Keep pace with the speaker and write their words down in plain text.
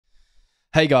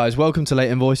Hey guys, welcome to Late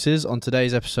Invoices. On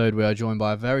today's episode, we are joined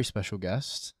by a very special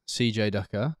guest, CJ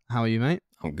Ducker. How are you, mate?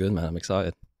 I'm good, man. I'm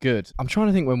excited. Good. I'm trying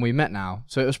to think when we met now.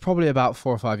 So it was probably about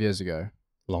 4 or 5 years ago.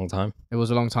 Long time. It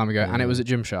was a long time ago, and it was Yeah. at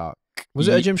Gymshark. Was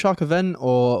it a Gymshark event,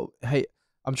 or hey?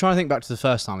 I'm trying to think back to the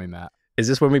first time we met. Is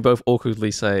this when we both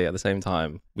awkwardly say at the same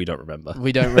time, we don't remember?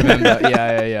 We don't remember.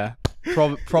 yeah.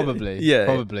 Probably. Yeah.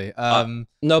 Probably.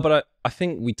 No, but I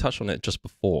think we touched on it just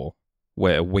before,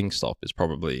 where Wingstop is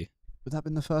probably... Would that have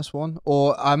been the first one?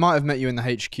 Or I might have met you in the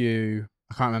HQ.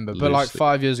 I can't remember. But like Loosely.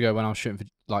 5 years ago when I was shooting for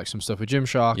like some stuff with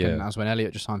Gymshark, Yeah. and that was when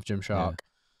Elliot just signed for Gymshark. Yeah.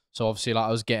 So obviously like I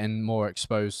was getting more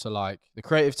exposed to like the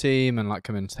creative team and like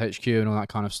coming to HQ and all that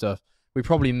kind of stuff. We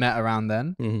probably met around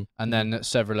then. Mhm. And then at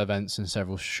several events and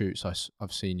several shoots,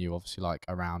 I've seen you obviously like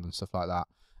around and stuff like that.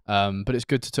 But it's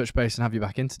good to touch base and have you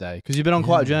back in today because you've been on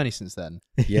quite a journey since then.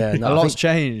 Yeah, no, A I lot's think-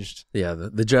 changed. yeah,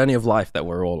 the journey of life that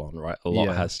we're all on, right? A lot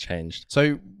Yeah. has changed.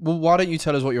 So well, why don't you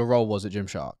tell us what your role was at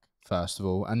Gymshark first of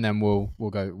all, and then we'll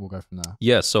go from there.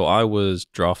 Yeah, so I was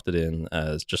drafted in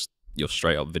as just your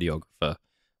straight up videographer,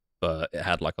 but it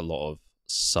had like a lot of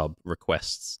sub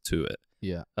requests to it.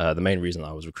 Yeah. The main reason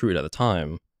I was recruited at the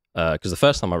time, because the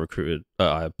first time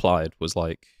I applied was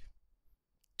like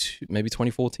maybe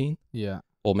 2014 Yeah.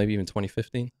 or maybe even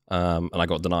 2015, and I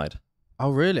got denied.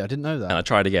 Oh really? I didn't know that. And I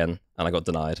tried again, and I got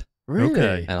denied. Really?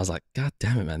 Okay. And I was like, God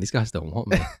damn it, man, these guys don't want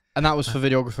me. And that was for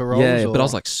videographer roles? Yeah, but I or-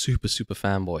 was like super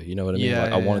fanboy. You know what I mean? Yeah,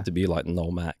 Like I yeah, wanted yeah. to be like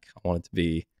Noel Mack. I wanted to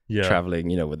be Yeah. traveling,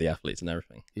 you know, with the athletes and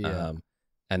everything. Yeah.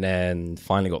 And then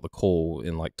finally got the call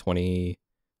in like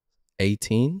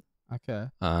 2018. Okay.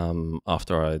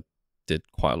 After I did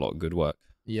quite a lot of good work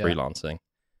Yeah. freelancing,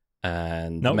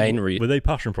 and Now, main were they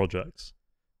passion projects?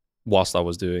 whilst I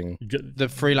was doing. You get The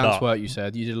freelance that. work you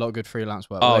said. You did a lot of good freelance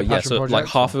work. Were Oh they yeah, passion so like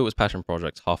projects, half or- of it was passion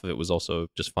projects, half of it was also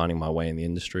just finding my way in the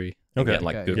industry, and Okay. getting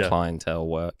like Okay. good Yeah. clientele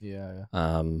work. Yeah.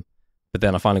 But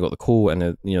then I finally got the call,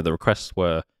 and you know the requests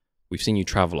were, we've seen you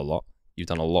travel a lot. You've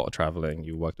done a lot of traveling.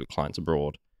 You worked with clients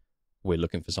abroad. We're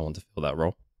looking for someone to fill that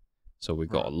role. So we've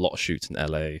got Right. a lot of shoots in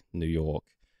LA, New York,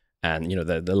 and you know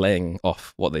they're laying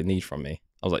off what they need from me.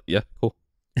 I was like, yeah, cool.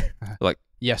 Like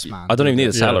Yes, man. I don't even need a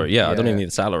Yeah. salary. Yeah, I don't Yeah. even need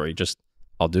a salary. Just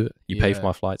I'll do it. You pay for Yeah.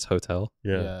 my flights, hotel.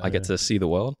 yeah. I get to see the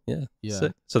world. Yeah, Yeah.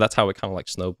 sick. So that's how it kind of like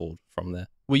snowballed from there.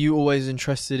 Were you always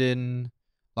interested in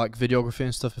like videography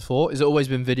and stuff before? Has it always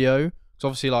been video? Because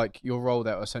obviously, like your role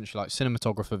there, was essentially like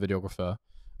cinematographer, videographer.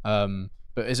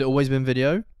 But has it always been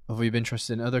video? Or have you been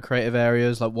interested in other creative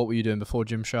areas? Like what were you doing before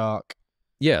Gymshark?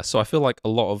 Yeah, so I feel like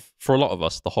for a lot of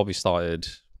us, the hobby started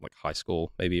like high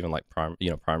school, maybe even like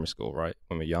primary school, right?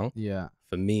 When we're young. Yeah.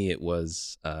 For me, it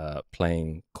was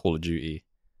playing Call of Duty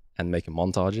and making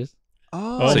montages.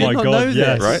 Oh, Oh I did my not god, know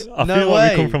yes. this. Right? I No feel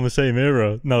like way. we come from the same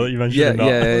era. Now that you mentioned Yeah, that.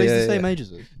 yeah, Are these the yeah, same yeah. age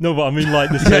as us? No, but I mean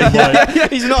like the same like. yeah,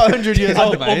 he's not 100 years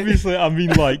old, mate. Obviously, I mean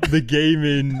like the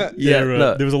gaming Yeah, era.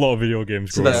 no. There was a lot of video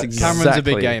games. So growing that's up. exactly- Cameron's a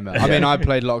big gamer. I mean, I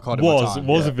played a lot of COD in my time.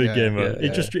 was Yeah, a big yeah, gamer.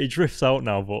 yeah, It drifts out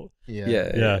now, but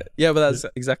Yeah, but that's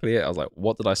exactly it. I was like,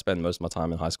 what did I spend most of my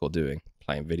time in high school doing?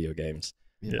 Playing video games.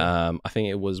 Yeah. I think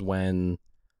it was when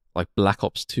like Black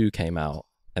Ops 2 came out,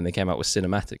 and they came out with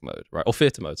cinematic mode, right? Or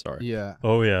theater mode, sorry. Yeah.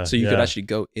 oh yeah. So you yeah. could actually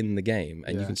go in the game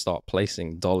and Yeah. you can start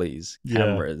placing dollies, Yeah.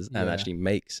 cameras, and Yeah. actually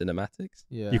make cinematics.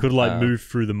 Yeah. You could like Uh, move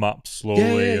through the map slowly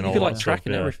Yeah, and all you could that like stuff, track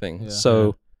and yeah. everything. Yeah.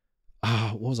 So,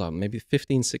 what was I? Maybe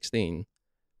 15, 16,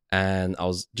 and I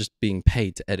was just being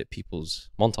paid to edit people's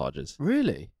montages.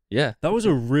 Really? Yeah. That was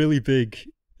a really big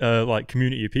like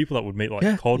community of people that would make like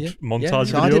Yeah, COD yeah, montage yeah. videos.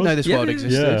 So I didn't know this Yeah, world yeah,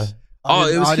 existed. yeah.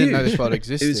 It was I didn't know huge. this world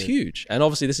existed. It was huge. And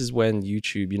obviously this is when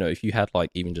YouTube, you know, if you had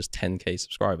like even just 10K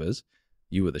subscribers,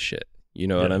 you were the shit. You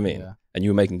know what Yeah. I mean? Yeah. And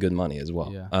you were making good money as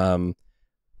well. Yeah. And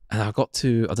I got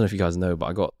to, I don't know if you guys know, but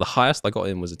I got, the highest I got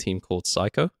in was a team called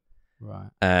Psycho. Right.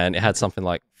 And it had something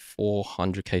like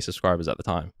 400K subscribers at the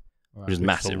time, Right. which is Which is a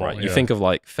massive, lot, right? You yeah. think of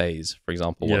like FaZe, for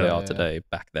example, what Yeah. they are Yeah. today.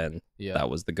 Back then, Yeah. that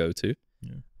was the go-to.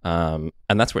 Yeah.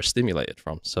 And that's where it stimulated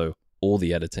from. So all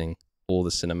the editing, all the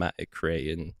cinematic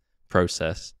creating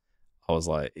process, I was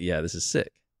like, yeah, this is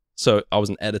sick. So I was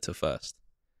an editor first,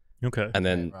 Okay. and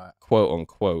then right. quote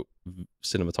unquote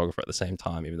cinematographer at the same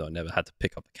time, even though I never had to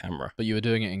pick up a camera, But you were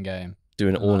doing it in game.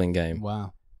 doing it all Right. in game.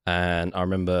 Wow. And I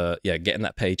remember, yeah, getting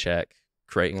that paycheck,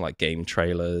 creating like game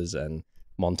trailers and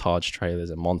montage trailers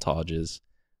and montages.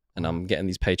 And I'm getting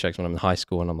these paychecks when I'm in high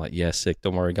school, and I'm like, yeah, sick.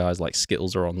 Don't worry, guys. Like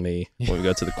Skittles are on me when we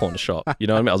go to the corner shop. You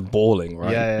know what I mean? I was balling,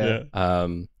 right? Yeah. Yeah.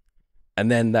 And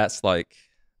then that's like,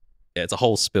 yeah, it's a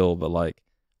whole spill, but like,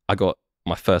 I got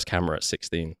my first camera at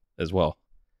 16 as well.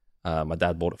 My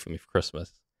dad bought it for me for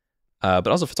Christmas. But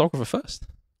I was a photographer first.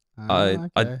 Ah,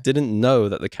 I okay. didn't know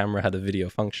that the camera had a video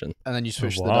function. And then you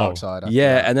switched to the wow. dark side. After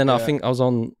Yeah, that. and then I think I was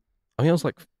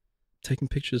like taking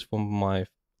pictures from my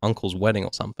uncle's wedding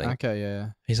or something. Okay,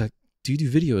 yeah. He's like, "Do you do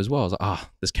video as well?" I was like,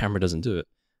 "This camera doesn't do it."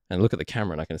 And I look at the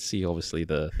camera and I can see obviously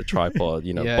the tripod,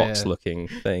 Yeah, box looking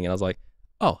thing. And I was like,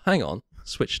 "Oh, hang on,"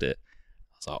 switched it.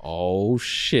 I was like, "Oh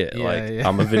shit!" Yeah.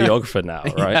 I'm a videographer now,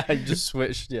 right? Yeah, you just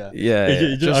switched. Yeah.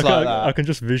 Yeah. Just like that. I can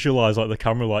just visualize like the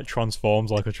camera like transforms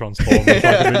like a transformer, like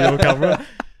a video camera,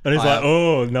 and it's like,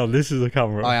 oh no, this is a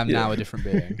camera. I am now a different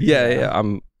being. Yeah.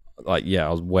 I'm like, I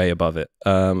was way above it.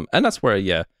 And that's where,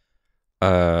 it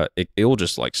all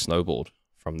just like snowballed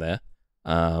from there.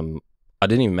 I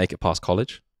didn't even make it past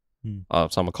college. So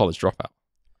I'm a college dropout.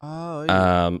 Oh,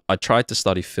 yeah. I tried to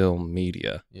study film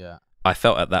media. Yeah. I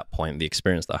felt at that point the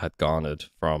experience that I had garnered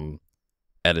from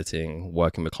editing,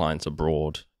 working with clients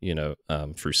abroad,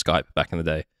 through Skype back in the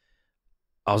day,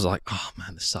 I was like, oh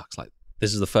man, this sucks. Like,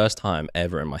 this is the first time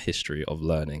ever in my history of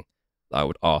learning that I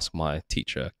would ask my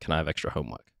teacher, can I have extra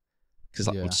homework? Because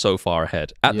I was so far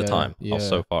ahead. At the time, I was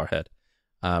so far ahead.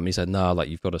 He said, no, like,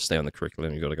 you've got to stay on the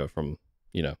curriculum. You've got to go from,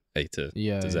 A to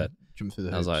Z. Jump through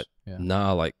the I was hoops. like,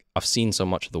 nah, like, I've seen so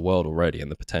much of the world already and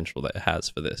the potential that it has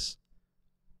for this.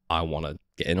 I want to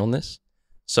get in on this.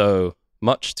 So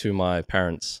much to my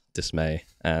parents' dismay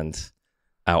and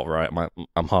outright,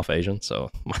 I'm half Asian, so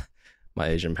my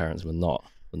Asian parents were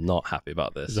not happy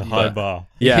about this. It's a high bar.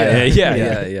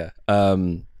 Yeah.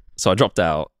 So I dropped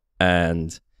out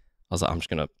and I was like, I'm just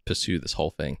going to pursue this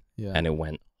whole thing. Yeah. And it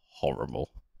went horrible,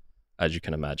 as you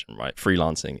can imagine, right?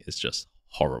 Freelancing is just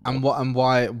horrible. And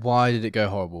why did it go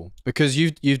horrible? Because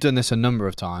you've done this a number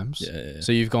of times. Yeah.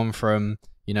 So you've gone from,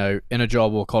 in a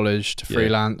job or college to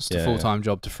freelance to full-time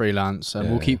job to freelance. And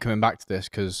we'll keep coming back to this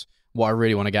because what I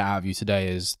really want to get out of you today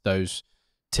is those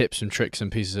tips and tricks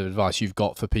and pieces of advice you've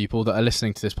got for people that are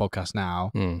listening to this podcast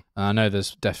now. And I know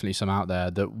there's definitely some out there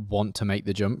that want to make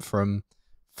the jump from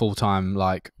full-time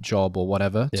like job or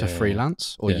whatever to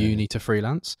freelance or uni to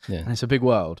freelance. And it's a big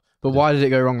world. But why did it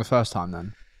go wrong the first time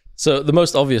then? So the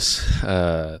most obvious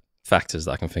factors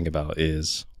that I can think about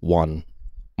is, one,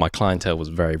 my clientele was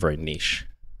very, very niche,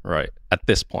 right? At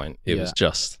this point, it was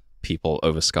just people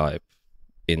over Skype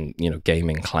in,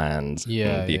 gaming clans.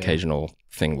 The occasional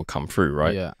thing would come through,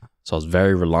 right? Yeah. So I was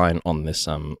very reliant on this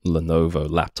Lenovo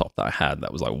laptop that I had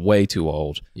that was like way too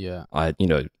old. Yeah.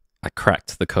 I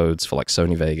cracked the codes for like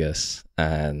Sony Vegas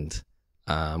and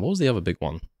what was the other big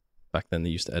one back then they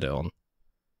used to edit on?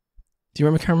 Do you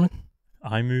remember, Cameron?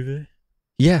 iMovie?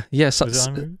 Yeah. Was it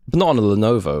iMovie? But not on a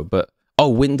Lenovo, but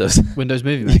Windows. Windows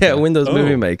Movie Maker. Yeah, Windows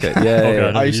Movie Maker.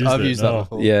 Yeah. Okay, I've used that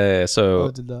before. Yeah. So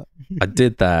I did that. I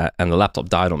did that and the laptop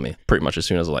died on me pretty much as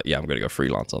soon as I was like, I'm going to go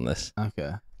freelance on this.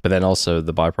 Okay. But then also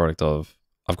the byproduct of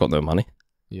I've got no money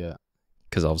Yeah.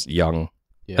 because I was young.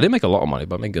 Yeah. I didn't make a lot of money,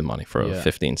 but I made good money for a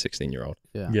 15, 16-year-old.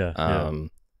 Yeah. But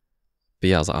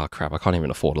I was like, oh crap, I can't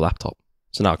even afford a laptop.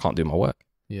 So now I can't do my work.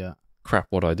 Yeah. Crap,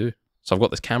 what do I do? So I've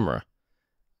got this camera,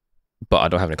 but I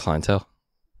don't have any clientele.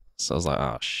 So I was like,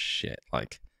 oh shit,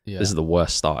 like this is the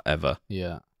worst start ever.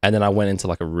 Yeah. And then I went into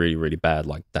like a really, really bad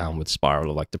like downward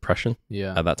spiral of like depression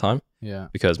at that time. Yeah.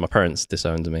 Because my parents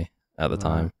disowned me at the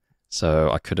time.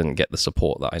 So I couldn't get the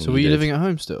support that I needed. So were you living at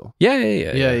home still? Yeah,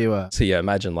 you were. So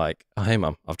imagine like, oh, hey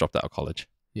mum, I've dropped out of college.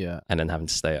 Yeah. And then having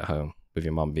to stay at home with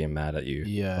your mum being mad at you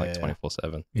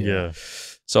 24/7. Yeah.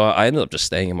 So I ended up just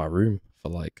staying in my room for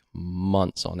like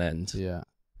months on end. Yeah.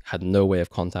 Had no way of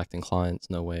contacting clients,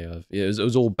 no way of, it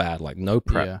was all bad, like no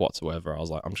prep whatsoever. I was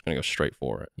like, I'm just going to go straight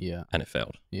for it. Yeah. And it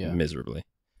failed miserably.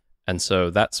 And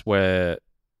so that's where,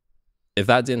 if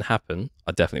that didn't happen,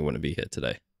 I definitely wouldn't be here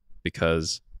today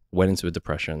because went into a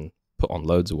depression, put on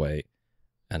loads of weight.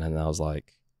 And then I was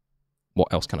like,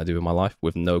 what else can I do in my life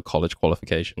with no college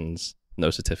qualifications, no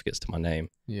certificates to my name?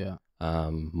 Yeah.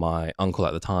 My uncle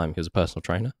at the time, he was a personal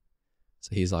trainer.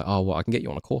 So he's like, oh, well, I can get you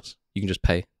on a course. You can just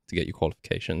pay to get your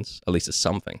qualifications. At least it's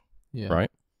something,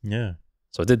 right? Yeah.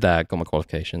 So I did that, got my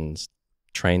qualifications,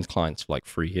 trained clients for like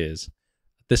 3 years.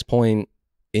 At this point,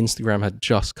 Instagram had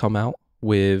just come out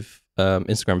with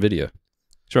Instagram video.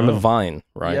 Do you remember Vine,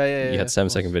 right? Yeah. You had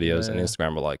 7-second videos and Yeah.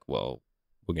 Instagram were like, well,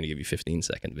 we're going to give you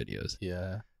 15-second videos.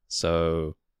 Yeah.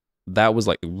 So that was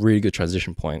like a really good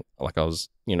transition point. Like I was,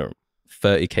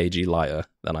 30 kg lighter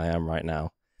than I am right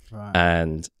now. Right.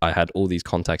 And I had all these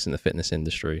contacts in the fitness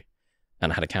industry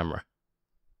and I had a camera.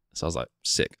 So I was like,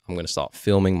 sick. I'm going to start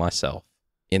filming myself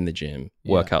in the gym,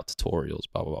 workout tutorials,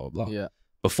 blah, blah, blah, blah. Yeah.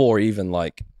 Before even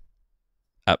like,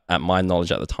 at my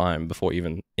knowledge at the time, before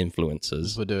even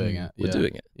influencers We're doing it. were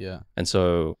doing it. Yeah. And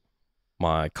so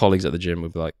my colleagues at the gym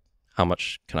would be like, how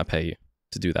much can I pay you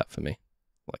to do that for me?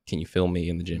 Like, can you film me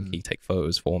in the gym? Can you take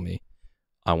photos for me?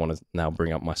 I want to now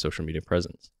bring up my social media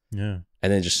presence. Yeah.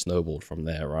 And then it just snowballed from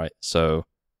there, right? So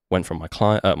went from my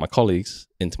colleagues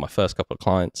into my first couple of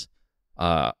clients.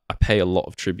 I pay a lot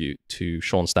of tribute to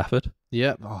Shaun Stafford.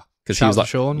 Yeah. Because he was like,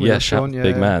 Shaun. yeah,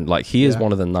 big man. Like, he is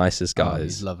one of the nicest guys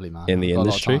he's lovely, man. in the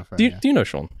industry. Do you know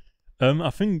Shaun? I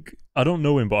think I don't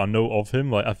know him, but I know of him.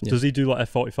 Like, does he do like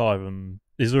F45? And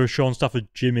is there a Shaun Stafford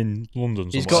gym in London?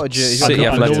 He's got a gym. City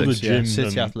Athletics. I know the gym.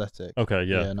 City Athletic. Okay,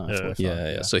 yeah,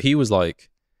 Yeah. So he was like,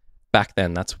 back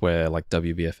then, that's where like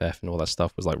WBFF and all that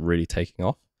stuff was like really taking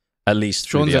off. At least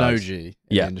Shaun's an OG in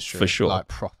the industry. For sure. Like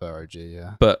proper OG,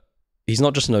 yeah. But he's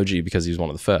not just an OG because he's one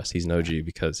of the first. He's an OG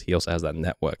because he also has that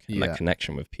network and that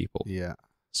connection with people. Yeah.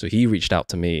 So he reached out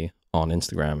to me on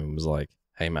Instagram and was like,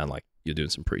 hey man, like, you're doing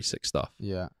some pretty sick stuff.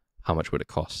 Yeah. How much would it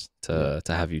cost to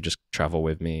have you just travel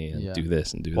with me and do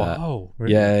this and do that? Wow.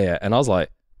 Really? Yeah. And I was like,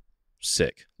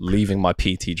 sick. Leaving my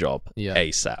PT job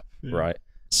ASAP, right?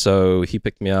 So he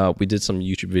picked me up. We did some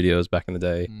YouTube videos back in the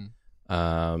day.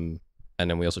 And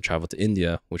then we also traveled to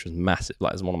India, which was massive.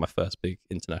 Like, it was one of my first big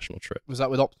international trips. Was that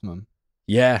with Optimum?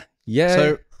 Yeah.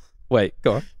 So wait,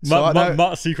 go on.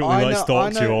 Matt secretly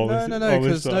stalks you all this.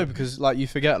 No, because like you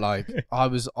forget, like I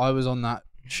was on that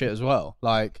shit as well.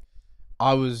 Like,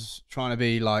 I was trying to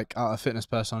be like a fitness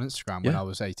person on Instagram when I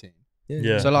was 18.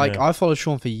 Yeah. So like I followed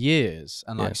Shaun for years,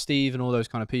 and like Steve and all those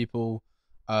kind of people.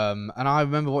 And I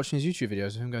remember watching his YouTube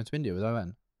videos of him going to India with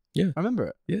ON. Yeah. I remember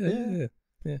it.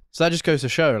 Yeah. So that just goes to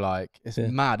show, like, it's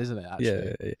mad, isn't it?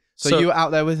 Actually. Yeah. So you were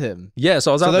out there with him. Yeah. So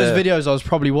I was out there. So there. those videos I was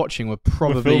probably watching were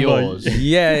probably yours.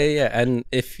 Yeah. And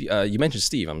if you mentioned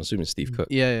Steve, I'm assuming Steve Cook.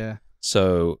 Yeah.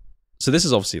 So this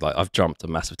is obviously like I've jumped a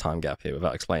massive time gap here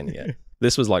without explaining it.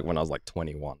 This was like when I was like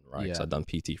 21, right? Yeah. So I'd done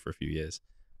PT for a few years.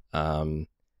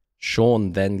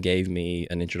 Shaun then gave me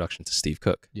an introduction to Steve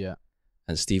Cook. Yeah.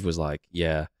 And Steve was like,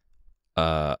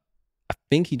 I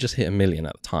think he just hit 1 million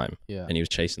at the time. Yeah. And he was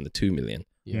chasing the 2 million.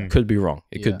 Yeah. Could be wrong.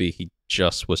 It could be he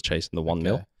just was chasing the 1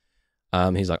 mil.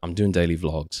 He's like, I'm doing daily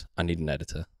vlogs. I need an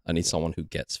editor. I need someone who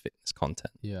gets fitness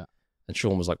content. Yeah. And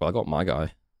Shaun was like, well, I got my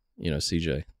guy,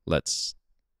 CJ.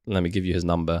 Let me give you his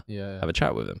number. Yeah. Have a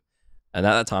chat with him. And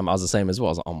at that time, I was the same as well.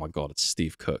 I was like, oh my God, it's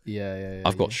Steve Cook. Yeah.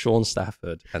 I've got Shaun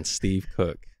Stafford and Steve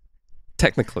Cook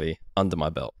technically under my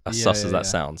belt. As sus as that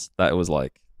sounds, that was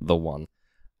like the one.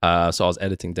 So I was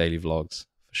editing daily vlogs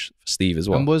for Steve as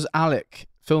well. And was Alec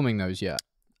filming those yet?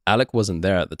 Alec wasn't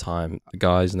there at the time. The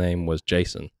guy's name was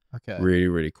Jason. Okay. Really,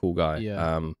 really cool guy.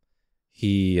 Yeah.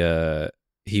 He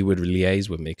would liaise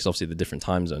with me because obviously the different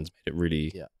time zones made it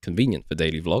really convenient for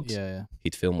daily vlogs. Yeah.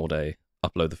 He'd film all day,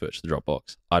 upload the footage to the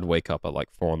Dropbox. I'd wake up at like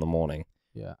 4 a.m.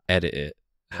 Yeah. Edit it,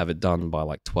 have it done by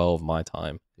like 12 my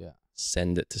time. Yeah.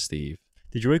 Send it to Steve.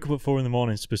 Did you wake up at 4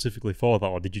 a.m. specifically for that,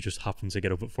 or did you just happen to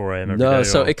get up at 4 a.m. every day? No,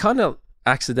 so or? it kind of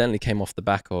accidentally came off the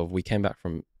back of we came back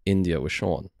from India with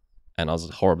Shaun, and I was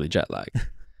horribly jet lagged.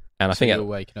 And I think you were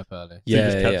waking up early. So you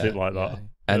just kept it like that.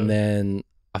 And then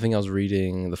I think I was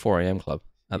reading the 4 a.m. Club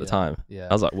at the time. Yeah.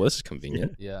 I was like, well, this is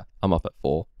convenient. Yeah. I'm up at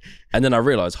 4. And then I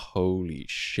realized, holy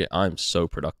shit, I'm so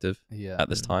productive at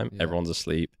this time. Yeah. Everyone's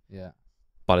asleep. Yeah.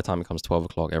 By the time it comes 12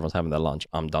 o'clock, everyone's having their lunch.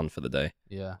 I'm done for the day.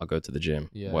 Yeah. I'll go to the gym,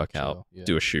 work out, Yeah.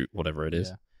 do a shoot, whatever it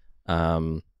is.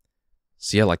 So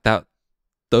yeah, like that,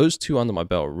 those two under my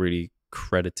belt really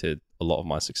credited a lot of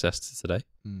my success to today.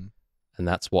 And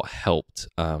that's what helped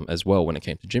as well when it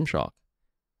came to Gymshark.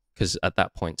 Because at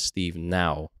that point, Steve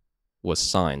now was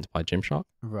signed by Gymshark.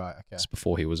 Right, okay. It's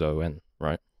before he was ON,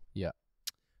 right? Yeah.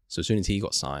 So as soon as he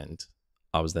got signed,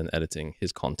 I was then editing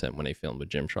his content when he filmed with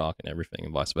Gymshark and everything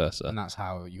and vice versa. And that's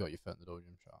how you got your foot in the door,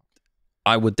 Gymshark?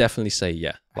 I would definitely say,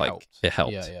 yeah. Like, it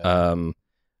helped. Yeah.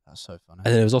 That's so funny.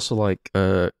 And then it was also like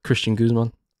Christian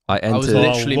Guzman. I was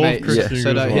literally, mate,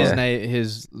 so that Guzman.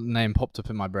 his name popped up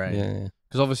in my brain. Yeah.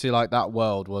 Because obviously, like, that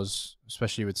world was,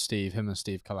 especially with Steve, him and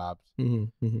Steve collabed.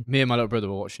 Me and my little brother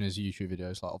were watching his YouTube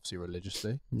videos, like, obviously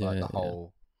religiously. Like, the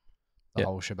whole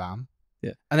shabam.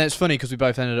 Yeah. And then it's funny because we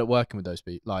both ended up working with those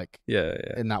people, like,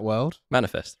 in that world.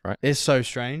 Manifest, right? It's so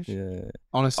strange. Yeah.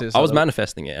 Honestly, it's I was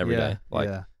manifesting it every day. Like,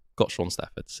 got Shaun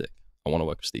Stafford, sick. I want to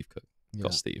work with Steve Cook.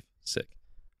 Got Steve, sick.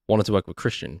 Wanted to work with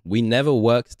Christian. We never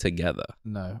worked together.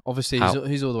 No. Obviously,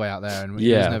 he's all the way out there and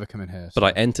he was never coming here. So. But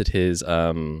I entered his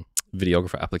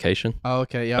videographer application. Oh,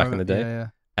 okay. Yeah. Back in the day. Yeah.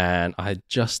 And I had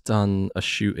just done a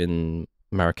shoot in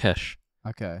Marrakesh.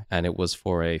 Okay. And it was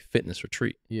for a fitness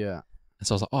retreat. Yeah. And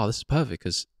so I was like, oh, this is perfect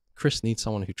because Chris needs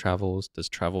someone who travels, does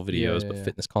travel videos, but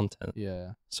fitness content.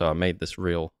 Yeah. So I made this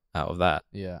reel out of that.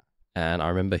 Yeah. And I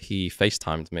remember he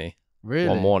FaceTimed me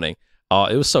one morning.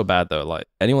 It was so bad though. Like,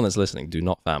 anyone that's listening, do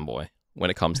not fanboy when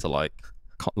it comes to like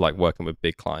working with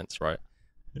big clients, right?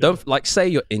 Don't like say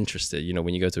you're interested, you know,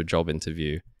 when you go to a job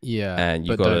interview Yeah. and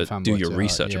you but don't got to do fanboy your too hard.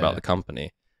 research Yeah, about yeah. the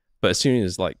company. But as soon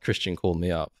as like Christian called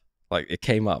me up, like it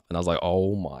came up and I was like,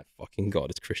 oh my fucking God,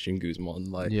 it's Christian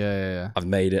Guzman. Like, Yeah. I've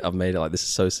made it. Like, this is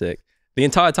so sick. The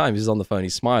entire time he's on the phone,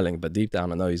 he's smiling, but deep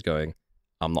down I know he's going,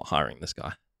 I'm not hiring this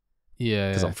guy Yeah.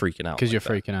 because I'm freaking out. Because like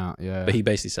you're that. freaking out. Yeah. But he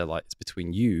basically said like, it's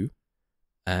between you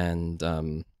and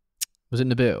was it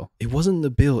Nabil? it wasn't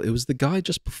Nabil. It was the guy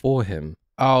just before him.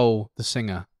 Oh, the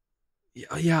singer.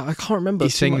 Yeah, I can't remember. He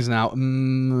sings now. You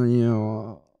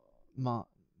know, Mark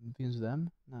begins with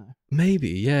them. No, Maybe.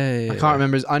 Yeah. I can't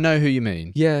remember. I know who you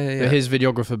mean. Yeah. But his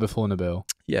videographer before Nabil.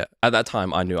 Yeah. At that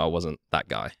time, I knew I wasn't that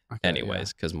guy, Okay,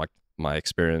 anyways, because my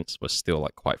experience was still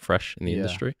like quite fresh in the Yeah.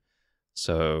 industry.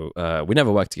 So we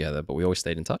never worked together, but we always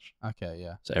stayed in touch. Yeah. Okay.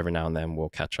 Yeah. So every now and then we'll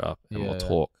catch up and we'll Yeah.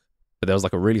 talk. But there was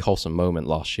like a really wholesome moment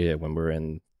last year when we were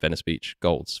in Venice Beach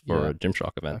Golds for Yeah. a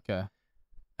Gymshark event, Okay.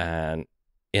 and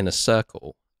in a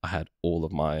circle, I had all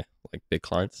of my like big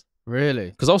clients.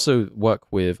 Really? Because I also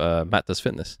work with Matt Does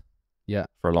Fitness. Yeah.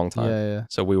 For a long time. Yeah.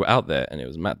 So we were out there and it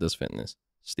was Matt Does Fitness,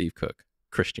 Steve Cook,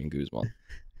 Christian Guzman,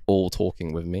 all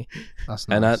talking with me. That's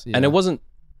And nice. and it wasn't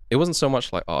so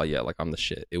much like, oh yeah, like I'm the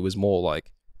shit. It was more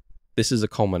like, this is a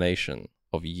culmination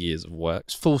of years of work.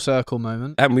 It's full circle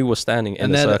moment. And we were standing in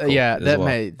And a then circle. as well.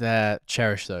 mate,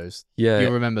 cherish those. Yeah.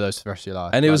 You'll remember those for the rest of your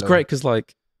life. And it Like was little- great because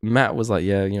like Matt was like,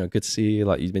 yeah, you know, good to see you.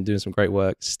 Like you've been doing some great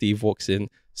work. Steve walks in,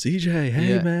 CJ, hey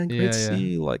Yeah, man, great yeah, to yeah. see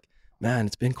you. Like, man,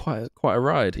 it's been quite a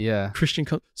ride. Yeah. Christian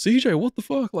comes, CJ, what the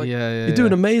fuck? Like, yeah. you're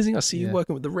doing amazing. I see you Yeah.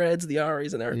 working with the Reds, the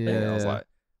Aries, and everything. And I was Yeah. like,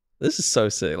 this is so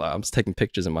sick. Like, I'm just taking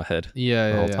pictures in my head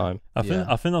Yeah. the whole Yeah. time. I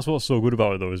think that's what's so good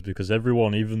about it though, is because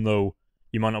everyone, even though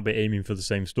you might not be aiming for the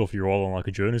same stuff, you're all on like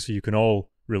a journey, so you can all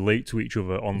relate to each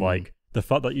other on like the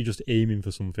fact that you're just aiming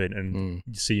for something and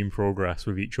seeing progress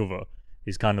with each other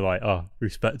is kind of like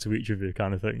respect to each of you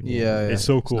kind of thing. Yeah. It's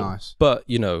so cool. Nice. But,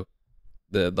 you know,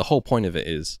 the whole point of it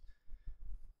is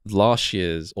this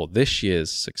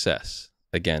year's success,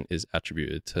 again, is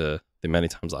attributed to the many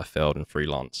times I failed in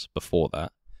freelance before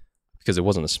that, because it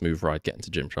wasn't a smooth ride getting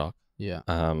to Gymshark. Yeah.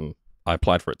 I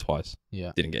applied for it twice.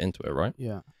 Yeah. Didn't get into it, right?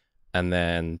 Yeah. And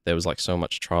then there was like so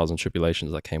much trials and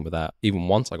tribulations that came with that. Even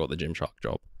once I got the Gymshark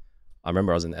job, I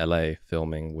remember I was in LA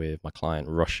filming with my client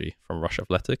Rushy from Rush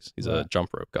Athletics. He's a Right.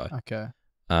 jump rope guy. Okay.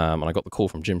 And I got the call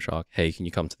from Gymshark. Hey, can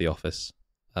you come to the office,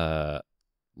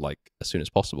 like as soon as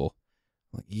possible?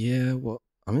 I'm like, yeah, well,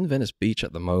 I'm in Venice Beach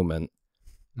at the moment.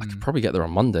 I could probably get there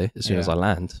on Monday as soon as I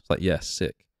land. It's like, yeah,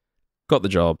 sick. Got the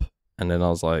job, and then I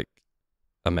was like,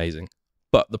 amazing.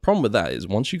 But the problem with that is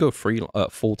once you go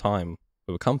full time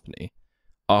with a company,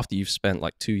 after you've spent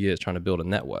like 2 years trying to build a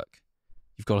network,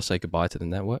 you've got to say goodbye to the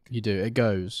network. You do. It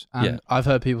goes. And Yeah. I've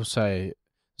heard people say,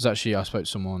 I spoke to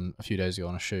someone a few days ago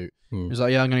on a shoot. Mm. He was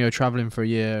like, yeah, I'm going to go traveling for a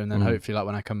year, and then Mhm. hopefully like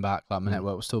when I come back, like my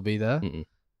network will still be there. Mm-mm.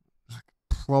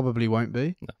 Probably won't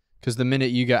be. No. Because the minute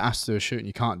you get asked to do a shoot and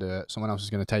you can't do it, someone else is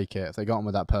going to take it. If they got on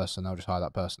with that person, they'll just hire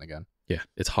that person again. Yeah,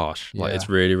 it's harsh. Like Yeah. it's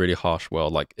really, really harsh. Well,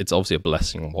 like it's obviously a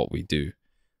blessing in what we do,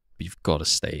 but you've got to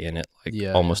stay in it like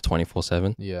Yeah, almost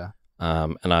 24/7. Yeah.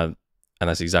 And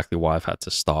that's exactly why I've had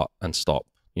to start and stop,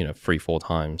 3-4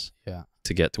 times. Yeah.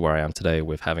 To get to where I am today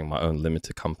with having my own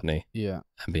limited company Yeah.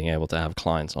 and being able to have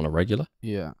clients on a regular.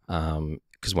 Yeah.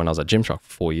 Because when I was at Gymshark for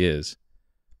 4 years,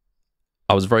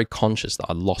 I was very conscious that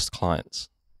I lost clients,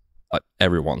 like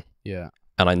everyone. Yeah.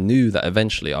 And I knew that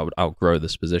eventually I would outgrow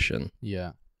this position.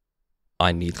 Yeah.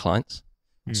 I need clients.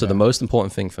 So Yeah. the most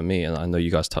important thing for me, and I know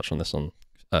you guys touched on this on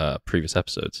previous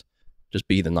episodes, just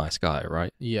be the nice guy,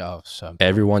 right? Yeah. Oh, so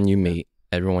Everyone you meet,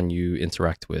 everyone you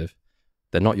interact with,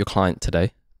 they're not your client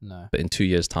today, no. but in 2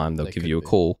 years' time, they'll They give could you a be.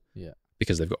 call Yeah.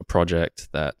 because they've got a project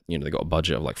that, they've got a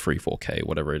budget of like 3-4K,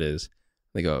 whatever it is.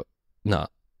 They go, nah,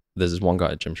 there's this one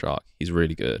guy at Gymshark. He's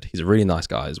really good. He's a really nice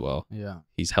guy as well. Yeah.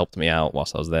 He's helped me out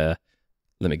whilst I was there.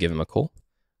 Let me give him a call.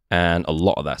 And a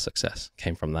lot of that success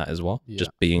came from that as well. Yeah.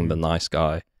 Just being the nice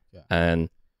guy. Yeah. And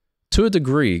to a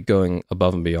degree, going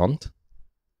above and beyond.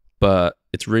 But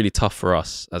it's really tough for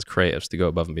us as creatives to go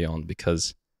above and beyond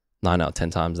because 9 out of 10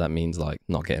 times that means like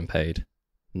not getting paid,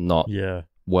 not Yeah.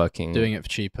 working. Doing it for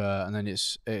cheaper, and then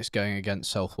it's going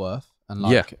against self-worth. And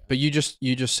like, Yeah. But you just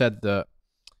said that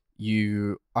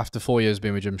you, after 4 years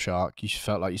being with Gymshark, you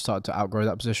felt like you started to outgrow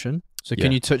that position. So can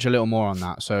Yeah. you touch a little more on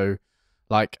that? So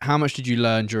like, how much did you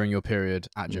learn during your period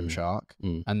at Gymshark?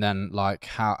 And then like,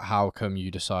 how come you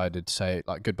decided to say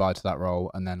like goodbye to that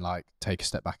role and then like take a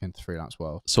step back into the freelance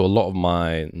world? So a lot of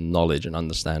my knowledge and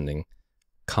understanding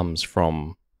comes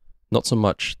from not so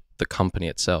much the company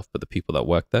itself, but the people that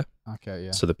work there. Okay,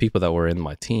 yeah. So the people that were in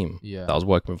my team Yeah. that I was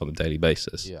working with on a daily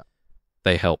basis, Yeah.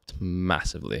 they helped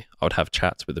massively. I would have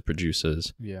chats with the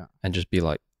producers Yeah. and just be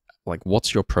like,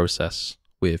 what's your process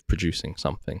with producing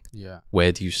something? Yeah.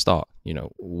 Where do you start? You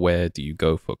know, where do you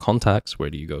go for contacts? Where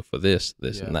do you go for this,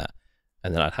 Yeah. and that?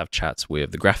 And then I'd have chats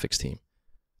with the graphics team.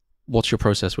 What's your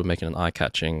process with making an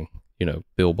eye-catching, you know,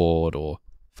 billboard or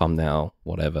thumbnail,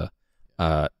 whatever?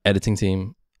 Editing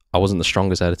team. I wasn't the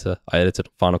strongest editor. I edited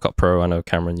Final Cut Pro. I know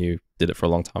Cameron, you did it for a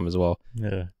long time as well.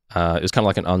 Yeah. It was kind of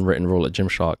like an unwritten rule at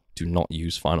Gymshark: do not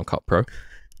use Final Cut Pro.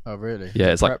 Oh, really? Yeah,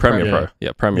 it's like Premiere Pro.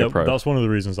 Yeah, Premiere Pro. That's one of the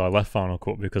reasons I left Final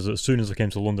Cut, because as soon as I came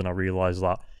to London, I realised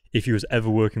that if you was ever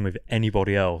working with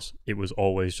anybody else, it was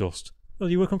always just, oh,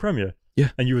 you work on Premiere? Yeah.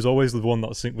 And you was always the one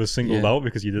that was singled out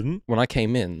because you didn't. When I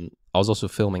came in, I was also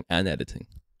filming and editing,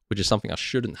 which is something I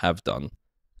shouldn't have done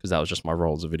because that was just my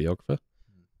role as a videographer.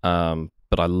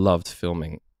 But I loved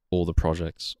filming all the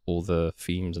projects, all the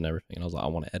themes and everything. And I was like, I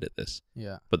want to edit this.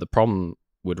 Yeah. But the problem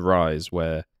would rise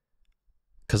where,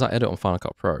 because I edit on Final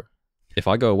Cut Pro, if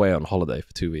I go away on holiday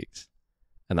for 2 weeks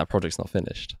and that project's not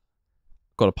finished,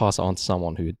 I've got to pass it on to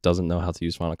someone who doesn't know how to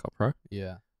use Final Cut Pro.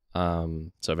 Yeah. So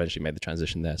I eventually made the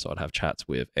transition there. So I'd have chats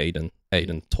with Aiden.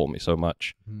 Aiden taught me so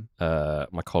much.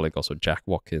 My colleague also, Jack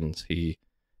Watkins, he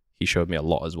showed me a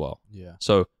lot as well. Yeah.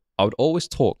 So I would always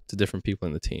talk to different people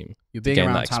in the team. You're being gain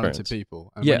around that talented experience.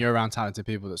 people. And Yeah. when you're around talented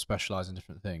people that specialize in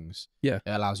different things, Yeah. it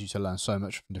allows you to learn so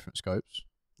much from different scopes,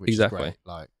 which Exactly. is great.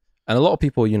 Like, And a lot of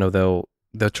people, you know,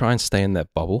 they'll try and stay in their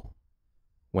bubble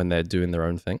when they're doing their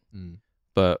own thing.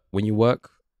 But when you work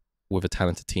with a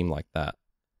talented team like that,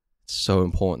 it's so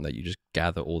important that you just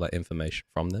gather all that information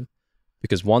from them,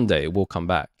 because one day it will come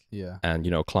back. yeah. And,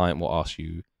 you know, a client will ask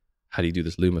you, how do you do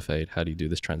this luma fade? How do you do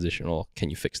this transition? Or can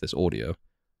you fix this audio?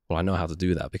 Well, I know how to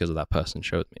do that because of that person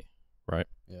showed me, right?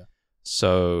 Yeah.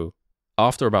 So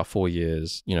after about 4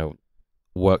 years, you know,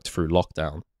 worked through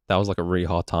lockdown, that was like a really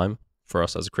hard time for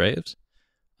us as creatives.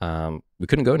 We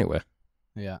couldn't go anywhere,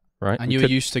 Yeah. right? And We you were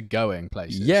could- used to going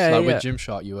places. Yeah, Like yeah. with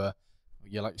Gymshark,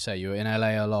 like you say, you were in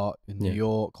LA a lot, in New Yeah.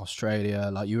 York, Australia.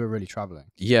 Like you were really traveling.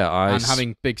 Yeah, And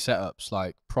having big setups,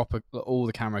 like proper, all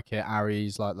the camera kit,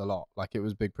 Aries, like the lot. Like it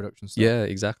was big production stuff. yeah,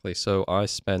 exactly. So I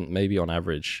spent maybe on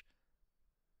average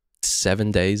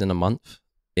 7 days in a month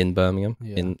in Birmingham,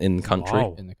 Yeah. in the country.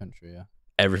 Wow. In the country, yeah.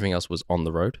 Everything else was on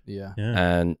the road. Yeah.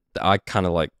 Yeah. And I kind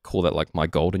of like call that like my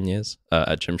golden years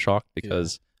at Gymshark,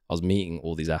 because I was meeting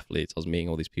all these athletes. I was meeting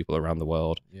all these people around the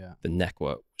world. Yeah. The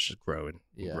network was just growing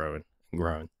and Yeah. growing and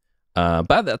growing. But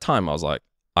at that time, I was like,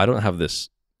 I don't have this,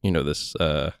 you know, this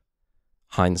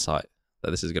hindsight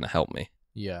that this is going to help me.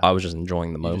 Yeah. I was just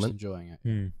enjoying the You're just moment. enjoying it.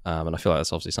 And I feel like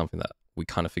that's obviously something that we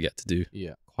kind of forget to do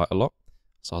Yeah. quite a lot.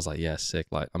 So I was like, yeah, sick.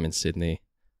 Like, I'm in Sydney.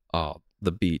 Oh,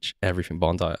 the beach, everything.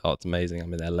 Bondi. Oh, it's amazing.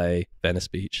 I'm in LA, Venice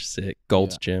Beach, sick.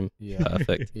 Gold's Gym, Yeah.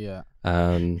 perfect. Yeah.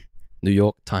 New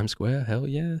York, Times Square, hell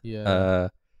yeah. Yeah.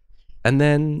 And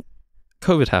then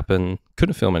COVID happened,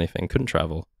 couldn't film anything, couldn't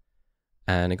travel.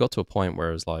 And it got to a point where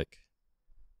it was like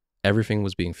everything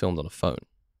was being filmed on a phone,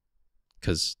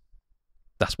 because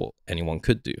that's what anyone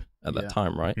could do at that Yeah.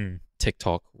 time, right?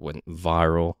 TikTok went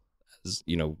viral. As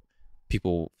you know,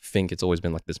 people think it's always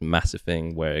been like this massive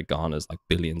thing where it garners like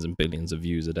billions and billions of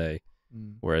views a day.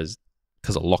 Whereas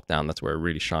because of lockdown, that's where it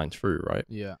really shined through, right?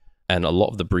 Yeah. And a lot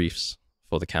of the briefs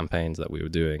for the campaigns that we were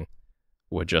doing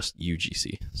were just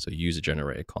UGC, so user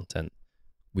generated content.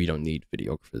 We don't need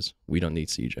videographers. We don't need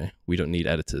CJ. We don't need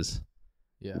editors.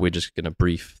 Yeah. We're just going to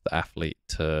brief the athlete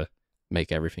to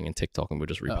make everything in TikTok, and we'll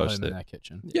just At home repost in it. their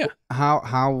kitchen. Yeah.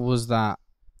 How was that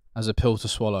as a pill to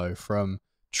swallow, from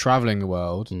traveling the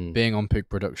world, being on Pig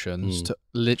Productions, to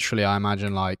literally, I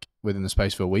imagine, like within the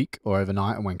space of a week or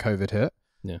overnight, and when COVID hit,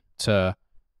 to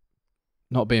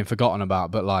not being forgotten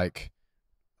about, but like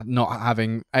not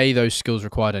having A, those skills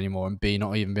required anymore, and B,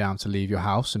 not even being able to leave your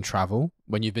house and travel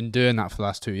when you've been doing that for the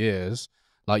last 2 years.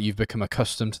 Like you've become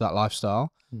accustomed to that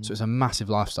lifestyle. So it's a massive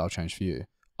lifestyle change for you.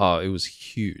 Oh, it was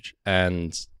huge.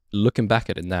 And looking back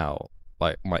at it now,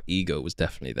 like my ego was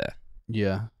definitely there.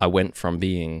 Yeah. I went from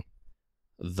being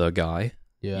the guy,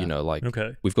 Yeah. you know, like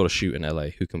Okay. we've got a shoot in LA.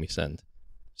 Who can we send?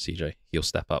 CJ. He'll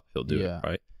step up. He'll do Yeah. it,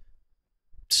 right?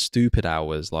 Stupid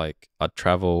hours. Like I'd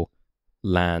travel,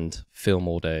 land, film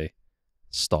all day,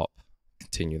 stop,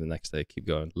 continue the next day, keep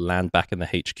going, land back in the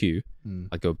HQ.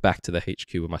 I'd go back to the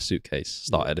HQ with my suitcase,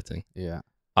 start editing. Yeah.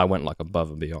 I went like above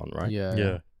and beyond, right? Yeah.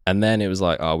 Yeah. And then it was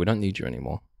like, oh, we don't need you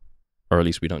anymore. Or at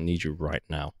least we don't need you right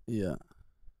now. Yeah.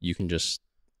 You can just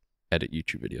edit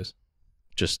YouTube videos.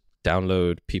 Just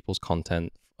download people's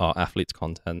content, our athletes'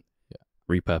 content,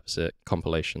 repurpose it,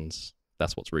 compilations.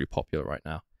 That's what's really popular right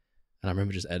now. And I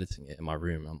remember just editing it in my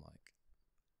room. I'm like,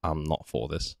 I'm not for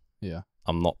this. Yeah.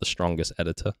 I'm not the strongest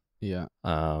editor. Yeah.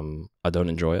 I don't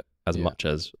enjoy it as much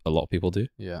as a lot of people do.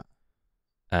 Yeah.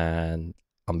 And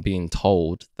I'm being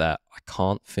told that I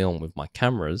can't film with my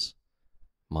cameras,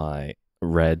 my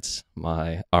Reds,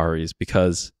 my Aries,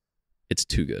 because it's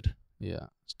too good. Yeah.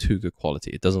 It's too good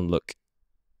quality. It doesn't look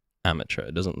amateur.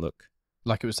 It doesn't look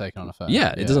Like it was taken on a phone.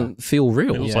 Yeah, it doesn't feel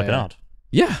real. It looks Yeah, like an yeah. ad.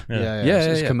 Yeah. Yeah.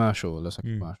 It's commercial. It looks like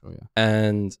a commercial. Yeah.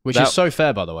 And Which is so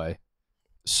fair, by the way.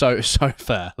 So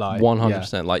fair. Like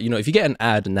 100%. Like, you know, if you get an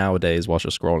ad nowadays whilst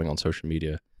you're scrolling on social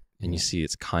media and you see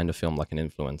it's kind of filmed like an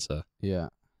influencer, Yeah.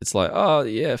 it's like, oh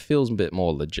yeah, it feels a bit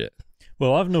more legit.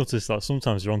 Well, I've noticed that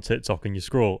sometimes you're on TikTok and you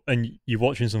scroll and you're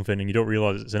watching something and you don't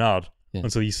realize it's an ad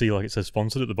until you see like it says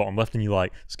sponsored at the bottom left and you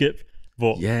like skip.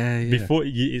 But before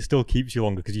it still keeps you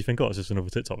longer because you think, oh, it's just another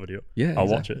TikTok video. Yeah, I'll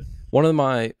watch it. One of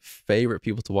my favorite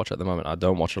people to watch at the moment, I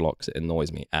don't watch a lot because it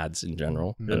annoys me. Ads in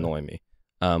general annoy me.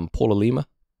 Paula Lima.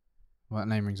 Well, that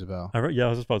name rings a bell. I was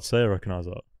just about to say I recognize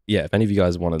that. Yeah, if any of you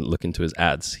guys want to look into his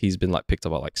ads, he's been like picked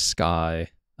up by like Sky.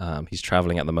 He's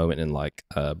traveling at the moment in like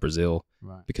Brazil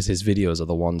because his videos are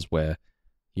the ones where,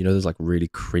 you know, there's like really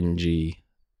cringy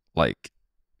like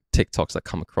TikToks that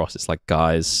come across. It's like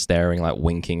guys staring, like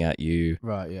winking at you.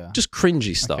 Right, yeah. Just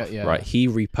cringy stuff, Okay, right? He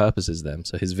repurposes them.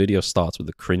 So his video starts with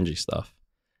the cringy stuff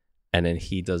and then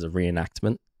he does a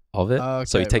reenactment of it.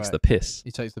 So he takes the piss.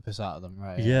 He takes the piss out of them,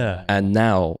 right? Yeah. And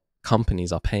now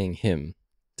companies are paying him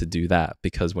to do that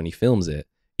because when he films it,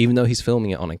 even though he's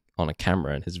filming it on a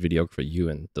camera and his videographer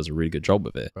Ewan does a really good job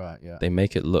with it, they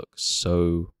make it look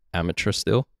so amateur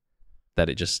still that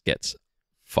it just gets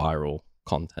viral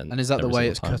content. And is that the way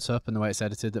it's cut up and the way it's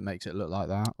edited that makes it look like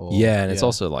that? Or, yeah, and it's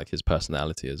also like his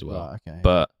personality as well. Right, okay.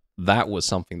 But that was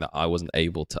something that I wasn't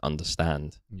able to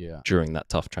understand during that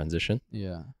tough transition.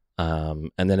 Yeah. And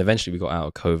then eventually we got out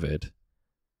of COVID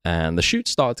and the shoot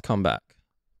started to come back,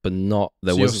 but not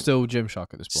there was still Gymshark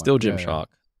at this point. Still Gymshark.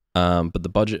 But the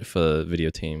budget for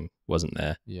video team wasn't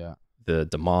there. Yeah. The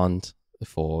demand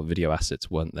for video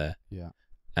assets weren't there. Yeah.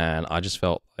 And I just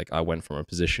felt like I went from a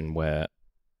position where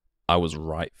I was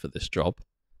right for this job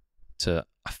to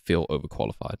I feel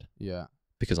overqualified. Yeah.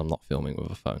 Because I'm not filming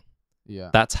with a phone. Yeah.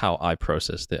 That's how I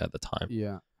processed it at the time.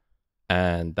 Yeah.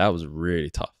 And that was really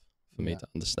tough for me to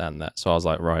understand that. So I was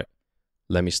like, right,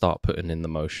 let me start putting in the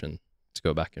motion to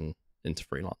go back into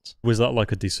freelance. Was that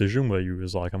like a decision where you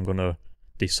was like, I'm going to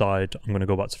decide I'm going to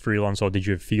go back to freelance, or did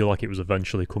you feel like it was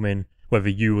eventually coming, whether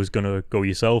you was going to go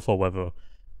yourself or whether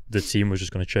the team was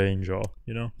just going to change, or,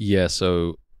 you know? Yeah,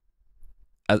 so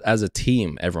as a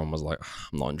team, everyone was like,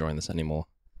 I'm not enjoying this anymore.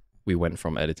 We went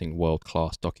from editing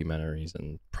world-class documentaries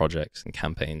and projects and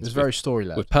campaigns. It was very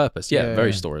story-led. With purpose,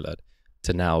 very story-led,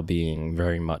 to now being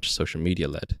very much social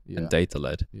media-led and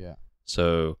data-led. Yeah.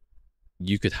 So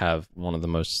you could have one of the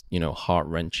most, you know,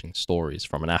 heart-wrenching stories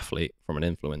from an athlete, from an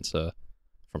influencer,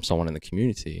 from someone in the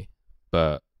community,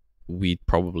 but we'd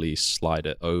probably slide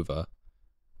it over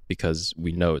because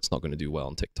we know it's not going to do well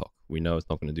on TikTok. We know it's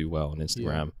not going to do well on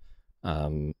Instagram.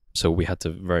 So we had to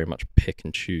very much pick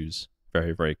and choose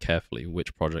very, very carefully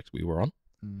which projects we were on.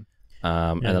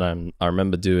 And then I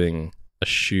remember doing a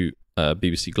shoot,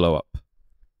 BBC Glow Up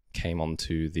came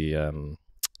to the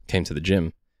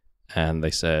gym and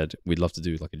they said, we'd love to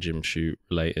do like a gym shoot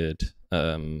related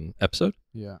episode.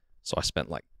 Yeah. So I spent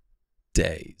like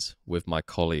days with my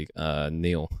colleague,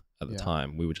 Neil at the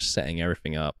time. We were just setting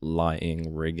everything up,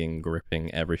 lighting, rigging,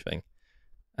 gripping, everything.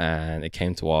 And it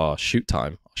came to our shoot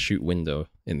time, our shoot window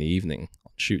in the evening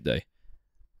on shoot day.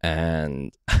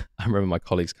 And I remember my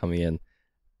colleagues coming in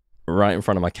right in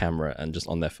front of my camera and just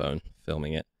on their phone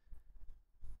filming it.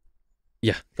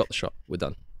 Yeah, got the shot. We're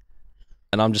done.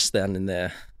 And I'm just standing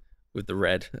there with the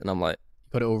red and I'm like,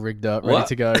 got it all rigged up, ready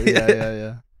to go.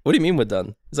 Yeah. What do you mean we're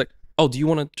done? It's like, oh, do you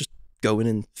want to just go in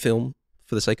and film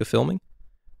for the sake of filming?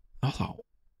 I was like,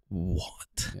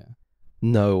 what? Yeah.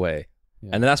 No way.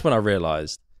 Yeah. And that's when I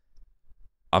realized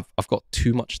I've got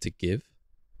too much to give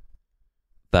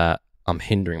that I'm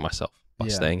hindering myself by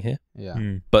staying here.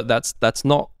 Yeah. But that's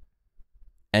not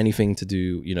anything to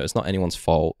do, you know, it's not anyone's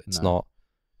fault. It's not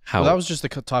how... Well, that was just the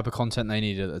type of content they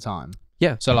needed at the time.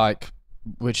 Yeah. So like,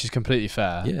 which is completely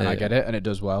fair, and I get it, and it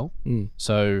does well.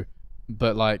 So,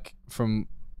 but like from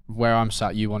where I'm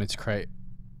sat, you wanted to create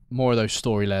more of those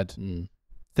story-led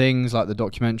things, like the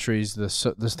documentaries,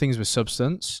 the things with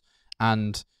substance,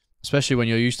 and especially when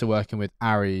you're used to working with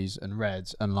Aries and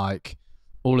Reds and like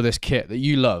all of this kit that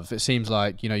you love. It seems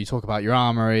like, you know, you talk about your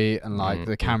armory and like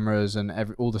the cameras and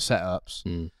all the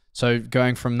setups. So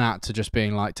going from that to just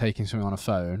being like taking something on a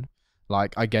phone,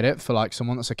 like I get it for like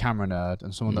someone that's a camera nerd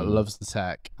and someone that loves the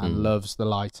tech and loves the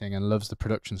lighting and loves the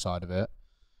production side of it.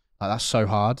 Like that's so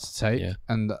hard to take. Yeah.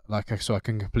 And like, so I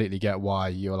can completely get why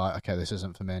you're like, okay, this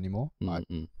isn't for me anymore. Like,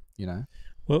 you know.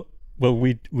 Well,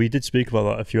 we did speak about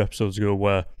that a few episodes ago,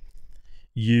 where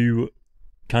you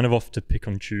kind of have to pick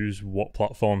and choose what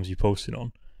platforms you're posting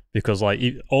on, because like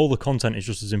all the content is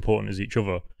just as important as each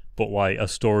other, but like a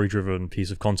story-driven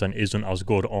piece of content isn't as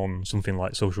good on something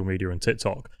like social media and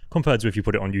TikTok compared to if you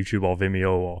put it on YouTube or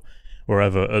Vimeo or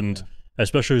wherever. And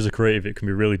especially as a creative, it can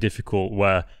be really difficult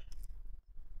where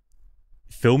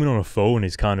filming on a phone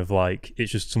is kind of like,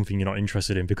 it's just something you're not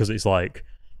interested in, because it's like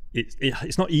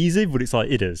it's not easy, but it's like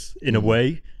it is in a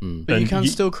way. But you can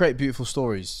still create beautiful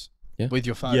stories with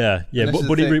your phone. Yeah,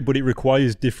 but it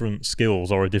requires different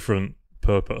skills or a different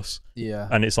purpose. Yeah.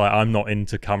 And it's like, I'm not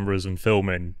into cameras and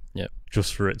filming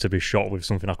just for it to be shot with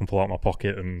something I can pull out my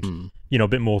pocket and you know, a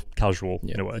bit more casual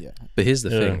in a way. But here's the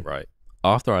thing, right?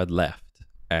 After I'd left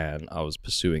and I was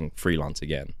pursuing freelance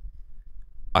again,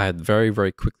 I had very,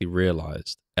 very quickly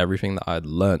realized everything that I had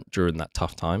learnt during that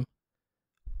tough time,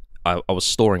 I was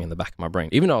storing in the back of my brain.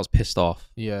 Even though I was pissed off,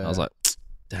 I was like,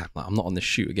 damn, like, I'm not on this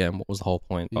shoot again. What was the whole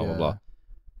point? Blah, blah, blah.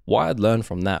 What I'd learned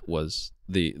from that was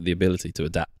the ability to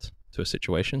adapt to a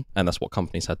situation. And that's what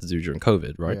companies had to do during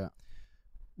COVID, right? Yeah.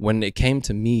 When it came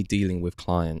to me dealing with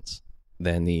clients,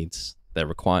 their needs, their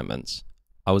requirements,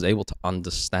 I was able to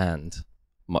understand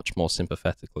much more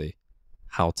sympathetically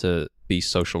how to be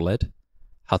social led,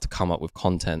 how to come up with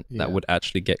content that would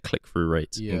actually get click-through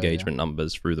rates, engagement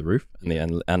numbers through the roof, and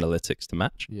the analytics to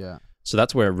match. Yeah. So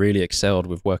that's where I really excelled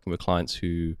with working with clients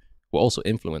who were also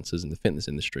influencers in the fitness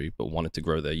industry, but wanted to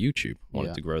grow their YouTube,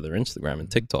 wanted to grow their Instagram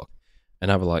and TikTok.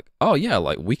 And I was like, oh yeah,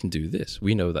 like we can do this.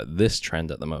 We know that this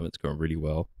trend at the moment is going really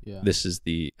well. Yeah. This is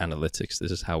the analytics. This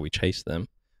is how we chase them.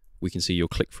 We can see your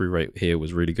click-through rate here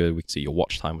was really good. We can see your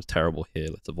watch time was terrible here.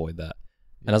 Let's avoid that.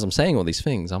 And as I'm saying all these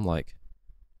things, I'm like,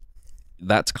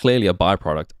 that's clearly a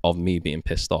byproduct of me being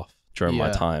pissed off during my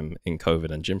time in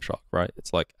COVID and Gymshark, right?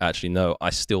 It's like, actually, no,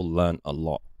 I still learned a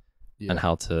lot and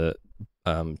how to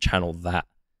channel that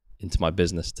into my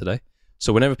business today.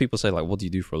 So whenever people say like, what do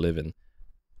you do for a living?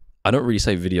 I don't really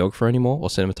say videographer anymore or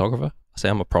cinematographer. I say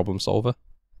I'm a problem solver,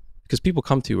 because people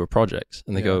come to you with projects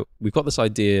and they go, we've got this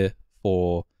idea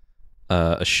for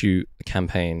a shoot, a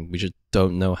campaign. We just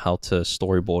don't know how to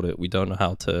storyboard it. We don't know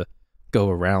how to go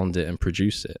around it and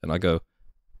produce it. And I go,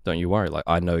 don't you worry. Like,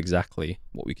 I know exactly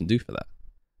what we can do for that.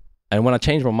 And when I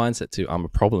changed my mindset to I'm a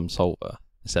problem solver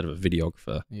instead of a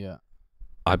videographer,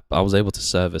 I was able to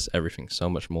service everything so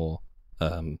much more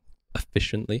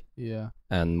efficiently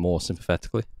and more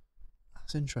sympathetically.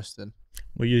 That's interesting.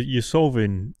 Well, you're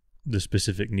solving the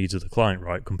specific needs of the client,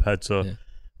 right? Compared to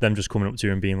them just coming up to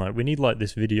you and being like, we need like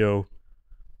this video.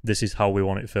 This is how we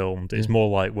want it filmed. It's more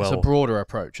like, well, it's a broader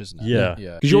approach, isn't it? Yeah.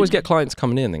 Because you always get clients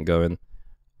coming in and going,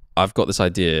 I've got this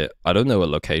idea. I don't know a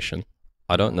location.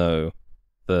 I don't know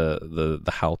the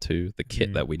how-to, the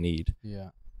kit that we need. Yeah.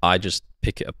 I just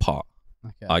pick it apart.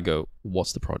 Okay. I go,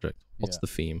 what's the project? What's the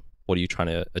theme? What are you trying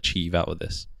to achieve out of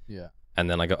this? Yeah. And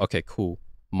then I go, okay, cool.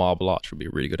 Marble arch would be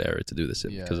a really good area to do this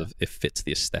in because it fits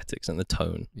the aesthetics and the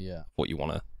tone of what you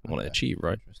want to achieve,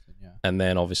 right? And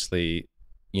then obviously,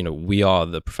 you know, we are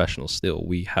the professionals still.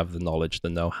 We have the knowledge, the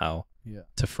know-how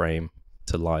to frame,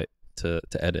 to light, to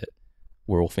edit.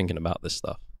 We're all thinking about this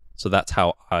stuff. So that's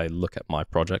how I look at my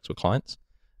projects with clients.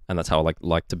 And that's how I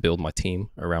like to build my team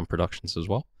around productions as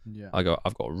well. Yeah. I've got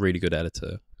a really good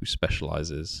editor who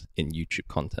specializes in YouTube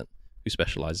content, who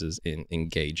specializes in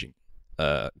engaging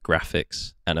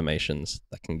graphics, animations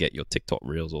that can get your TikTok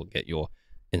reels or get your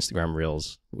Instagram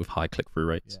reels with high click-through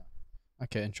rates. Yeah.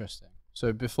 Okay, interesting.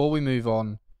 So before we move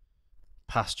on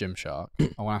past Gymshark,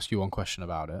 I want to ask you one question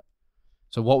about it.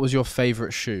 So what was your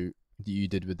favorite shoot that you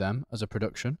did with them as a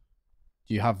production?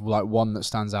 Do you have like one that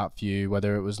stands out for you,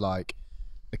 whether it was like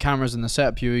the cameras and the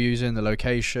setup you were using, the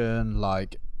location,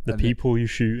 like the people you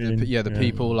shooting? The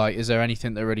people. Like, is there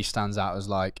anything that really stands out as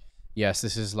like, yes,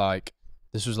 this was like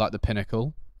the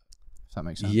pinnacle? If that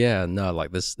makes sense. Yeah, no,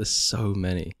 like there's so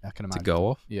many to go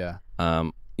off. Yeah.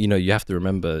 You know, you have to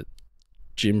remember,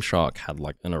 Gymshark had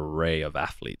like an array of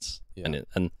athletes,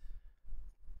 and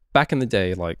back in the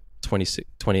day, like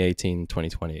 2018,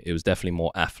 2020, it was definitely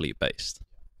more athlete based.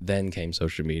 Then came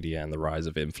social media and the rise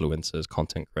of influencers,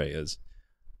 content creators,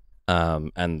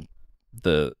 and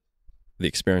the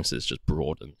experiences just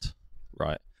broadened,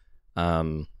 right?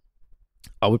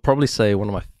 I would probably say one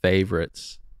of my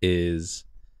favorites is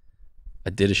I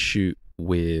did a shoot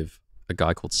with a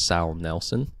guy called Sal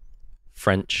Nelson,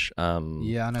 French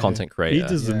content creator. He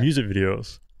does the music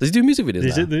videos. Does he do music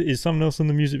videos Is Sam Nelson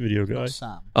the music video guy?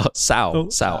 Sam. Oh, Sal. Oh,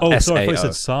 sorry, I thought you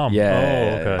said Sam. Yeah.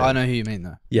 Oh, okay. I know who you mean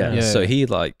though. Yeah. So he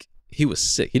he was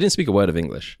sick. He didn't speak a word of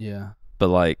English. Yeah. But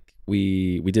like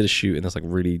we did a shoot in this like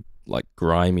really like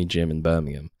grimy gym in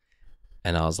Birmingham,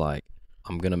 and I was like,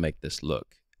 I'm gonna make this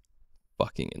look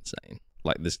fucking insane.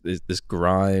 Like this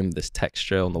grime, this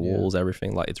texture on the walls,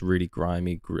 everything. Like it's really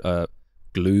grimy,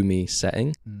 gloomy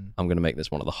setting. I'm gonna make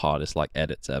this one of the hardest like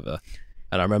edits ever.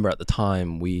 And I remember at the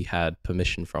time we had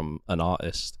permission from an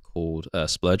artist called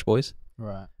Splurge Boys,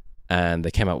 Right. and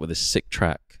they came out with this sick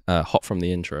track, Hot from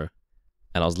the Intro,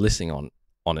 and I was listening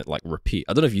on it like repeat.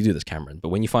 I don't know if you do this, Cameron, but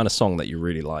when you find a song that you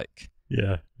really like,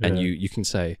 and you can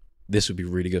say this would be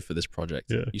really good for this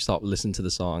project, you start listening to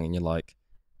the song and you're like,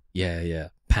 yeah,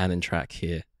 pan and track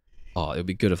here. Oh, it would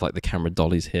be good if like the camera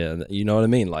dollies here, and you know what I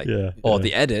mean, like, or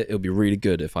the edit, it would be really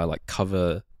good if I like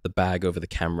cover the bag over the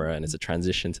camera and it's a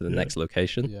transition to the next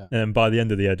location. And by the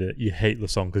end of the edit, you hate the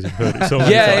song because you've heard it so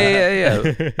many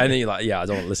times. Yeah. And then you're like, I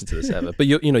don't want to listen to this ever. But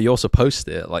you know, you also post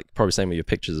it, like probably same with your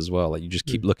pictures as well. Like you just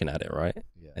keep looking at it, right?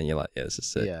 And you're like, this is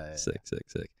sick,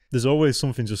 sick. There's always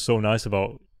something just so nice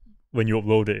about when you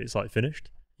upload it. It's like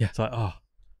finished. It's like, oh.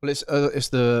 Well, it's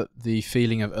the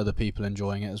feeling of other people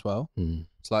enjoying it as well.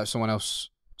 It's like if someone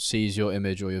else sees your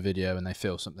image or your video and they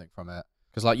feel something from it.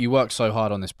 Because like you work so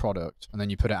hard on this product and then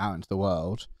you put it out into the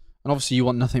world, and obviously you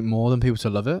want nothing more than people to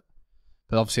love it.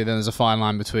 But obviously then there's a fine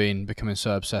line between becoming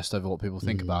so obsessed over what people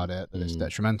think about it that it's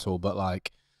detrimental. But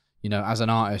like, you know, as an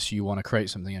artist, you want to create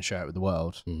something and share it with the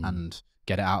world and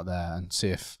get it out there and see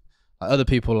if like, other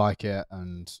people like it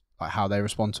and like how they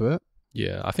respond to it.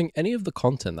 Yeah, I think any of the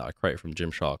content that I created from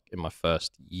Gymshark in my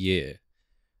first year,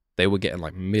 they were getting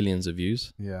like millions of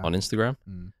views on Instagram.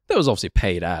 There was obviously a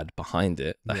paid ad behind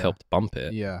it that helped bump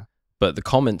it. But the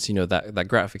comments, you know, that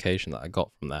gratification that I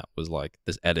got from that was like,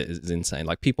 this edit is insane.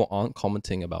 Like people aren't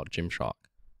commenting about Gymshark.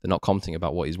 They're not commenting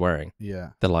about what he's wearing.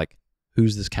 They're like,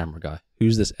 who's this camera guy?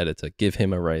 Who's this editor? Give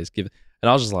him a raise. And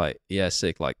I was just like, yeah,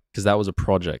 sick. Like, because that was a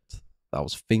project that I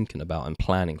was thinking about and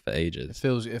planning for ages.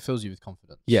 It fills you with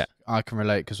confidence. Yeah. I can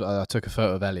relate because I took a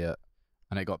photo of Elliot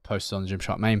and it got posted on the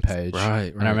Gymshark main page.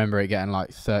 Right. And I remember it getting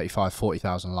like 35,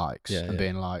 40,000 likes and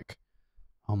being like,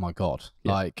 oh my God.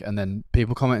 Like, and then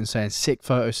people commenting saying, sick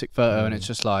photo. And it's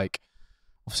just like,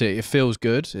 obviously it feels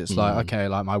good. It's like, okay,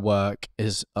 like my work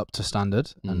is up to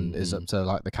standard and is up to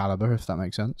like the caliber, if that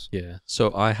makes sense. Yeah.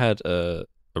 So I had a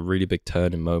really big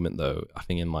turning moment though. I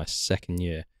think in my second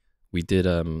year, we did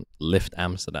Lift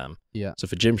Amsterdam. Yeah. So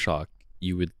for Gymshark,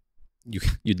 you'd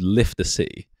lift the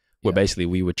city, where basically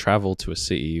we would travel to a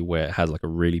city where it has like a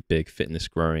really big fitness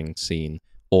growing scene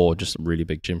or just a really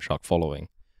big Gymshark following.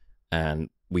 And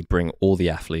we'd bring all the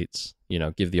athletes, you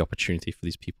know, give the opportunity for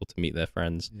these people to meet their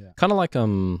friends. Kind of like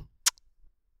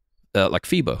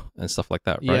FIBO and stuff like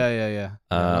that, right? Yeah.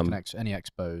 Like any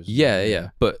expos. Yeah.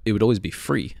 But it would always be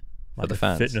free for the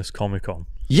fans. Fitness Comic-Con.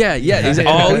 Yeah.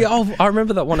 Oh, I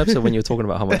remember that one episode when you were talking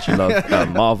about how much you love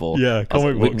Marvel.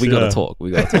 Comic books. We gotta talk.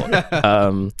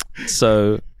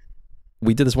 So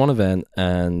we did this one event,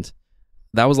 and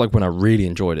that was like when I really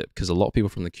enjoyed it, because a lot of people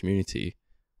from the community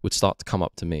would start to come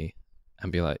up to me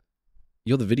and be like,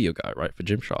 "You're the video guy, right, for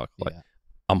Gymshark?" Like,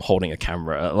 I'm holding a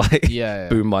camera, like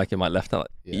boom mic in my left hand.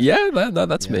 Like,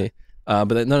 that's me. But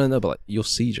then, no, but like, you're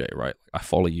CJ, right? Like, I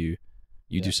follow you.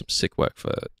 You do some sick work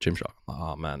for Gymshark.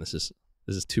 Oh man, this is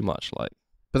too much. Like,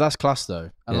 but that's class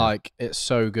though, and like it's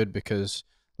so good because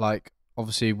like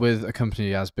obviously with a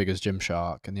company as big as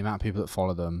Gymshark and the amount of people that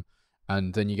follow them,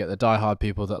 and then you get the diehard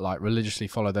people that like religiously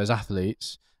follow those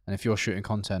athletes. And if you're shooting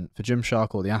content for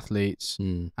Gymshark or the athletes,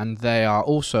 and they are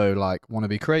also like want to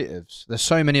be creatives, there's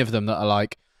so many of them that are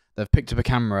like they've picked up a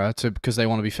camera because they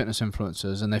want to be fitness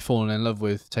influencers, and they've fallen in love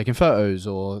with taking photos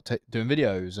or doing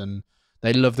videos, and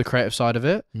they love the creative side of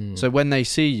it. So when they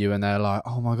see you and they're like,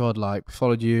 oh my God, like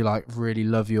followed you, like really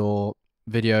love your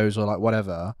videos or like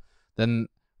whatever, then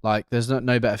like there's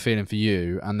no better feeling for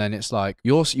you. And then it's like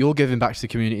you're giving back to the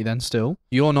community then still.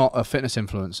 You're not a fitness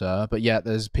influencer, but yet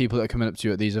there's people that are coming up to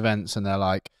you at these events and they're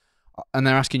like, and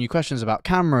they're asking you questions about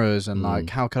cameras and like,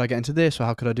 how could I get into this or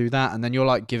how could I do that? And then you're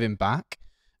like giving back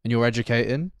and you're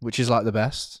educating, which is like the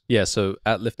best. Yeah, so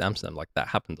at Lift Amsterdam, like that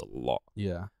happened a lot.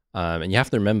 Yeah. And you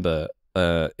have to remember,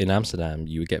 in Amsterdam,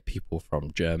 you would get people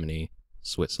from Germany,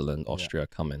 Switzerland, Austria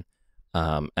coming.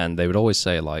 And they would always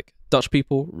say like, Dutch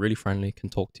people, really friendly, can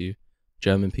talk to you.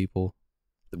 German people,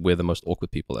 we're the most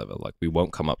awkward people ever. Like, we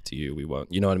won't come up to you. We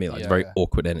won't, you know what I mean? Like, it's very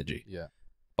awkward energy. Yeah.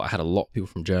 But I had a lot of people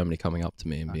from Germany coming up to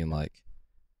me and being like,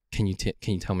 can you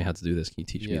tell me how to do this? Can you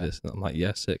teach me this? And I'm like,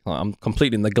 yeah, sick. Like, I'm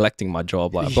completely neglecting my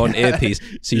job. Like, I've got an earpiece.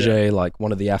 CJ, like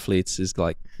one of the athletes is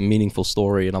like meaningful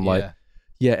story. And I'm like,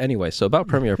 anyway, so about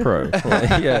Premiere Pro.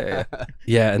 Like,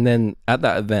 yeah. And then at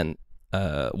that event,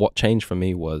 what changed for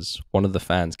me was one of the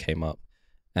fans came up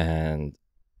and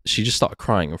she just started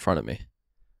crying in front of me,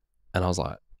 and I was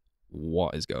like,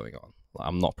 what is going on? Like,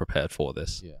 I'm not prepared for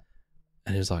this. Yeah.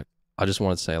 And he was like, I just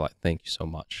wanted to say, like, thank you so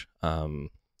much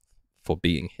for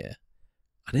being here.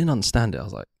 I didn't understand it. I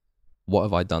was like, what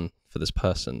have I done for this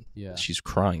person? Yeah. She's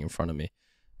crying in front of me.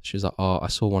 She was like, oh, I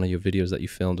saw one of your videos that you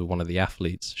filmed with one of the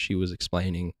athletes. She was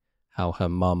explaining how her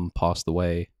mum passed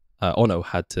away,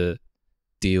 had to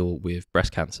deal with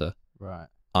breast cancer. Right.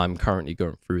 I'm currently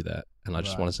going through that. And I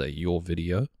just want to say, your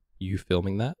video, you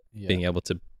filming that, being able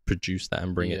to produce that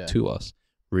and bring it to us,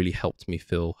 really helped me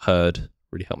feel heard,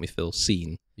 really helped me feel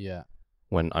seen. Yeah.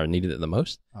 When I needed it the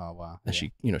most. Oh, wow. And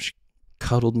she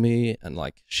cuddled me, and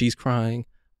like, she's crying,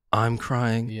 I'm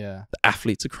crying. Yeah. The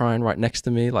athletes are crying right next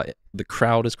to me. Like, the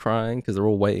crowd is crying because they're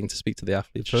all waiting to speak to the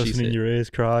athletes. The person in your ears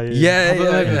crying.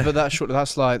 Yeah, but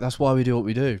that's why we do what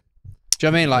we do. Do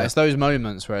you know what I mean? Like, it's those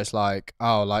moments where it's like,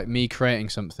 oh, like me creating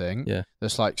something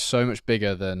that's like so much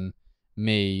bigger than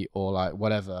me or like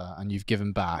whatever, and you've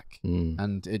given back,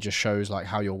 and it just shows like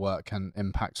how your work can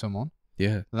impact someone.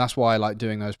 Yeah. And that's why like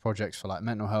doing those projects for like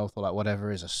mental health or like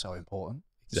whatever are so important.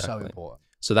 Exactly. So important.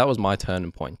 So that was my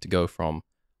turning point to go from,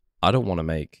 I don't want to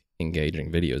make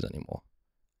engaging videos anymore.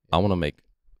 I want to make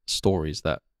stories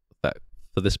that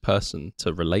for this person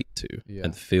to relate to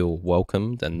and feel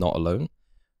welcomed and not alone.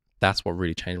 That's what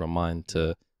really changed my mind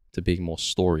to being more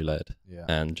story led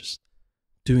and just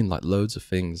doing like loads of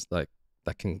things like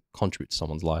that can contribute to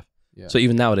someone's life. Yeah. So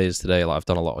even nowadays today, like I've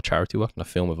done a lot of charity work and I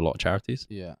film with a lot of charities.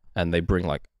 Yeah. And they bring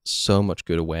like so much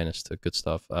good awareness to good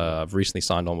stuff. I've recently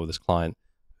signed on with this client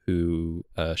who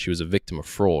she was a victim of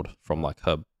fraud from like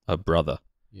her brother.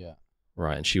 Yeah.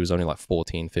 Right. And she was only like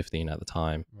 14, 15 at the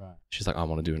time. Right. She's like, I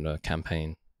want to do a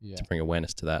campaign to bring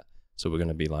awareness to that. So we're going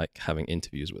to be like having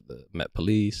interviews with the Met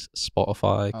Police,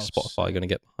 Spotify. Spotify going to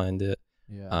get behind it.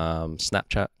 Yeah.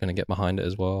 Snapchat going to get behind it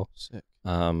as well. Sick.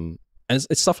 And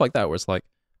it's stuff like that where it's like,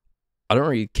 I don't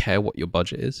really care what your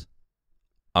budget is.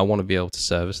 I want to be able to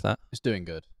service that. It's doing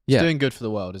good. It's doing good for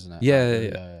the world, isn't it?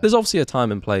 Yeah. There's obviously a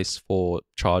time and place for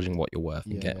charging what you're worth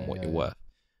and getting what you're worth.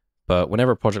 But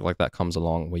whenever a project like that comes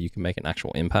along where you can make an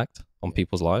actual impact on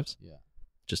people's lives,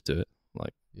 just do it.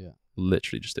 Like,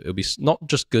 literally just do it. It'll be not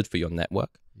just good for your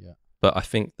network, but I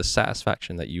think the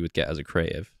satisfaction that you would get as a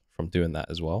creative from doing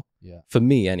that as well, for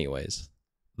me anyways,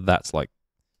 that's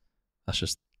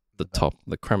just the top,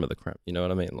 the creme of the creme. You know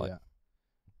what I mean? Like,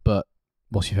 But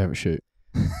what's your favorite shoot?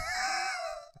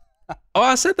 Oh,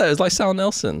 I said that. It was like Sal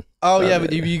Nelson. Oh yeah,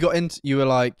 but you got into, you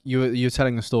were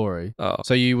telling the story. Oh.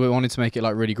 So you wanted to make it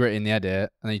like really gritty in the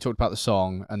edit, and then you talked about the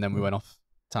song, and then we went off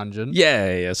tangent.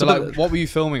 Yeah. So like, what were you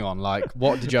filming on? Like,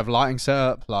 what did you have lighting set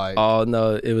up? Like, oh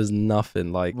no, it was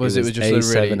nothing. Like, it was just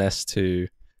A7S2.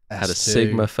 Had a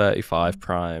Sigma 35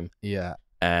 prime. Yeah.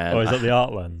 And is that the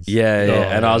art lens?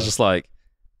 Yeah. And I was just like,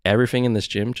 everything in this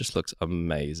gym just looks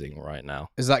amazing right now.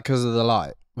 Is that because of the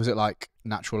light? Was it like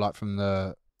natural light from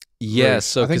the? Yeah, roof?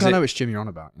 so I think I know which gym you're on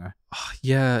about. You know.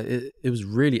 Yeah, it was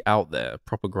really out there,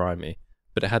 proper grimy,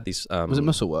 but it had these. Was it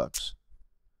Muscle Works?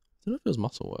 I don't know if it was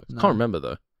Muscle Works. No. Can't remember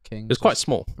though. Kings. It was quite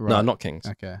small. Right. No, not Kings.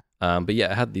 Okay. But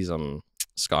yeah, it had these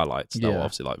skylights that were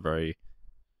obviously like very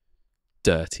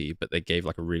dirty, but they gave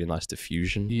like a really nice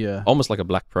diffusion. Yeah. Almost like a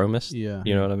Black Pro Mist. Yeah.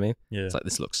 You know what I mean? Yeah. It's like,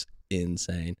 this looks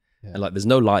insane. Yeah. And like, there's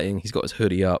no lighting. He's got his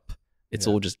hoodie up. It's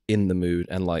all just in the mood,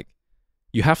 and like,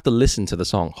 you have to listen to the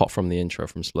song Hot from the Intro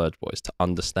from Splurge Boys to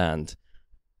understand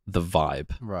the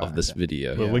vibe of this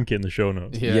video. We'll link it in the show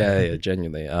notes. Yeah,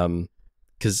 genuinely.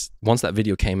 Because once that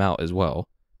video came out as well,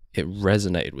 it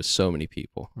resonated with so many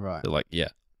people. Right. They're like, yeah,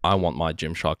 I want my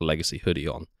Gymshark Legacy hoodie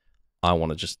on. I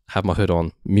want to just have my hood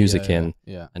on, music in,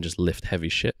 and just lift heavy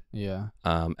shit. Yeah.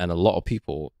 And a lot of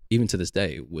people, even to this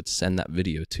day, would send that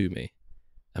video to me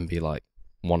and be like,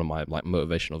 one of my like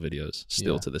motivational videos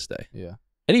still to this day. Yeah.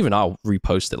 And even I'll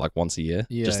repost it like once a year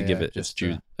just to give it its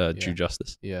due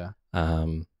justice. Yeah.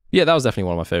 Yeah, that was definitely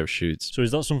one of my favorite shoots. So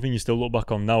is that something you still look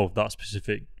back on now, that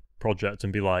specific project,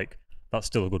 and be like, that's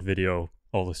still a good video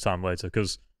all this time later?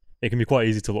 Because it can be quite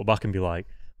easy to look back and be like,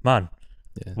 man,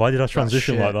 why did I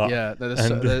transition like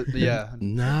that? Yeah.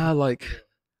 Nah, like,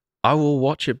 I will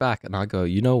watch it back and I go,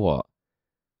 you know what?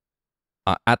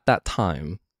 At that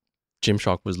time,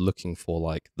 Gymshark was looking for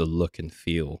like the look and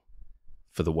feel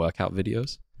for the workout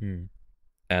videos.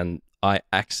 And I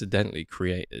accidentally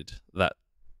created that.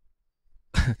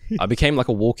 I became like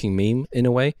a walking meme in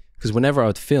a way, because whenever I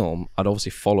would film, I'd obviously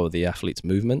follow the athlete's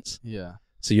movements. Yeah.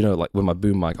 So, you know, like with my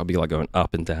boom mic, I'll be like going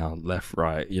up and down, left,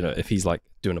 right. You know, if he's like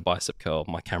doing a bicep curl,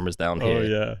 my camera's down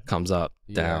here, comes up,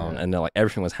 down, and then like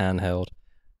everything was handheld.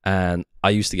 And I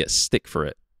used to get stick for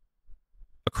it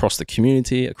across the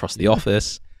community, across the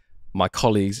office. my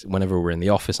colleagues, whenever we're in the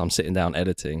office, I'm sitting down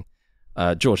editing.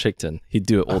 George Hickton, he'd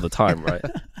do it all the time, right?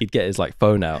 He'd get his like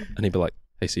phone out and he'd be like,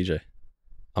 "Hey CJ,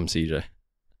 I'm CJ."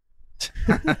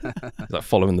 He's like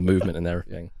following the movement and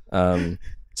everything.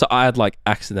 So I had like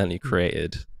accidentally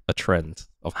created a trend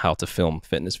of how to film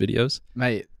fitness videos,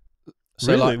 mate.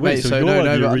 So Really? like, Wait, mate, so so you're no, like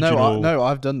no, the but original- no,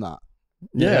 I've done that.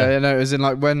 Yeah. Yeah, no, as in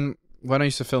like when I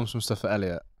used to film some stuff for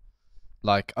Elliot,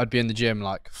 like I'd be in the gym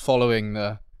like following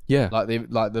the yeah.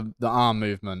 the arm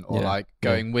movement or Yeah, like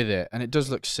going with it, and it does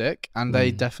look sick. And they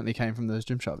definitely came from those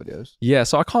Gymshark videos. Yeah,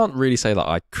 so I can't really say that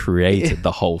I created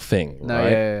the whole thing, No,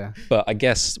 right? yeah, But I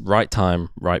guess right time,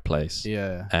 right place.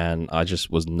 yeah, And I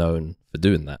just was known for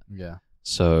doing that. yeah,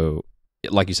 So,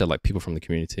 like you said, like people from the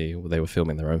community, they were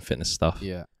filming their own fitness stuff.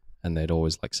 yeah, And they'd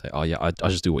always like say, "Oh yeah, I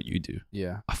just do what you do.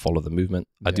 yeah, I follow the movement.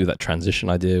 I do Yeah. that transition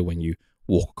idea when you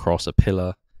walk across a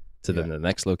pillar to Yeah. the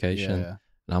next location." yeah,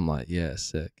 And I'm like, "Yeah,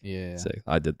 sick, yeah, sick.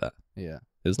 I did that. yeah.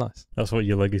 It was nice." That's what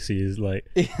your legacy is like.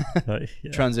 Like,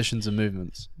 yeah. Transitions and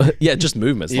movements. Yeah, just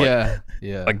movements, like, Yeah,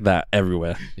 yeah, like that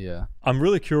everywhere. yeah. I'm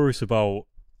really curious about.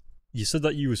 You said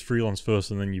that you was freelance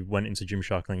first, and then you went into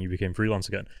Gymshark, and then you became freelance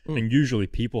again. And usually,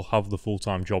 people have the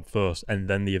full-time job first, and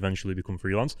then they eventually become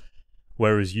freelance.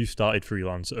 Whereas you started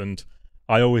freelance, and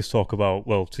I always talk about,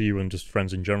 well, to you and just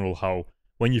friends in general, how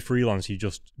when you freelance, you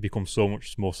just become so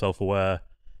much more self-aware.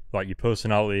 Like your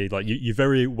personality, like you're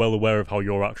very well aware of how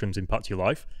your actions impact your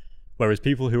life. Whereas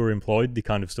people who are employed, they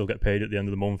kind of still get paid at the end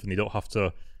of the month, and they don't have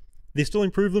to. They still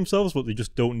improve themselves, but they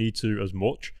just don't need to as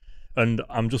much. And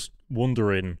I'm just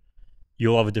wondering,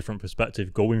 you'll have a different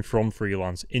perspective going from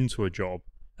freelance into a job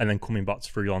and then coming back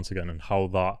to freelance again, and how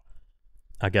that,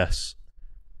 I guess,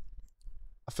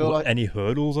 I feel like any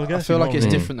hurdles, I guess. I feel you know like what it's I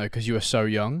mean? different though because you were so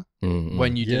young Mm-mm.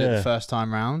 when you did it Yeah. the first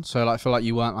time round. So like, I feel like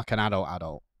you weren't like an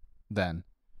adult then.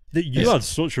 That you had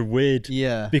such a weird,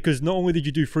 Yeah. because not only did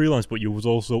you do freelance, but you was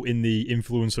also in the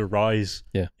influencer rise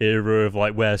era of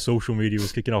like where social media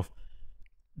was kicking off.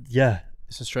 Yeah,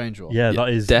 It's a strange one. yeah, that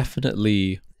is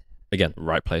definitely, again,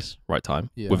 right place, right time,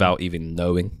 Yeah. without even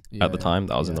knowing Yeah, at the time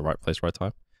that I was in yeah. the right place, right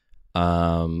time.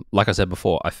 Like I said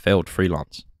before, I failed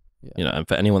freelance. Yeah. You know, and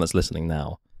for anyone that's listening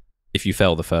now, if you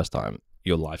fail the first time,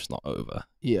 your life's not over.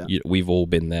 Yeah. We've all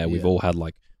been there. We've Yeah. all had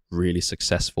like really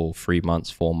successful 3 months,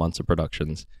 4 months of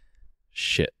productions.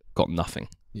 Shit, got nothing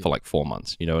Yeah. for like 4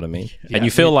 months. You know what I mean? Yeah. And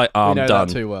you feel like, oh, We I'm know done.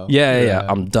 that too well. Yeah,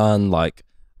 I'm done. Like,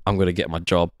 I'm going to get my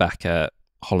job back at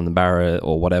Holland and Barrett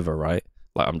or whatever, right?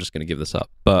 Like, I'm just going to give this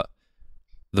up. But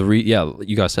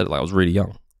you guys said it, like, I was really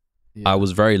young. Yeah. I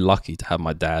was very lucky to have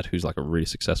my dad, who's like a really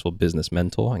successful business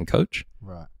mentor and coach.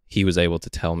 Right. He was able to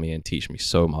tell me and teach me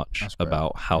so much That's great.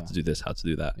 about how Yeah. to do this, how to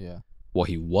do that. Yeah. What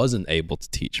he wasn't able to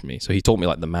teach me. So he taught me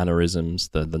like the mannerisms,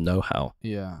 the know-how.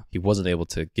 Yeah. He wasn't able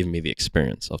to give me the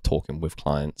experience of talking with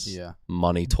clients, Yeah.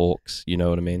 money talks, you know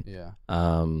what I mean? Yeah.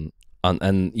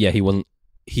 And yeah,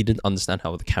 he didn't understand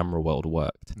how the camera world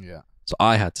worked. Yeah. So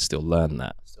I had to still learn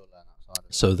that. Still learn outside of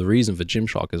it. So the reason for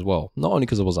Gymshark as well, not only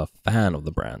because I was a fan of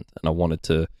the brand and I wanted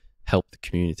to help the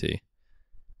community,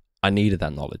 I needed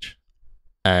that knowledge.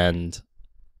 And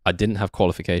I didn't have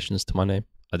qualifications to my name.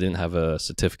 I didn't have a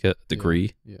certificate,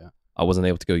 degree. Yeah. I wasn't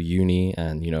able to go uni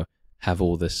and, you know, have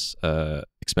all this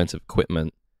expensive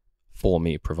equipment for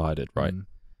me provided, right? Mm.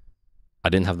 I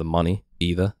didn't have the money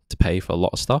either to pay for a lot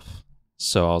of stuff.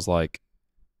 So I was like,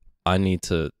 I need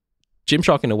to.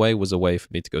 Gymshark in a way was a way for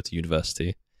me to go to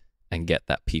university and get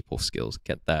that people skills,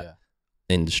 get that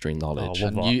industry knowledge.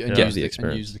 love And, that. you, and, Yeah. use The the, and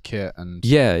experience. use the kit and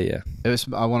Yeah, yeah.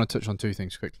 I want to touch on two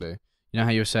things quickly. You know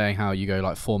how you were saying how you go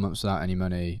like 4 months without any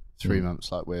money, 3 Mm.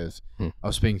 months like with. Mm. I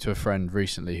was speaking to a friend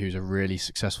recently who's a really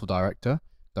successful directed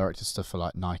stuff for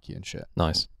like Nike and shit.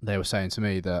 Nice. They were saying to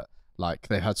me that like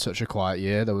they had such a quiet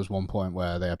year. There was one point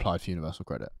where they applied for universal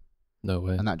credit, No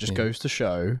way. and that just Yeah. goes to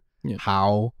show Yeah.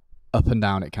 how up and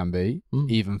down it can be, Mm.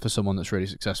 even for someone that's really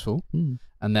successful. Mm.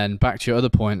 And then back to your other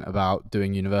point about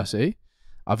doing university,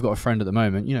 I've got a friend at the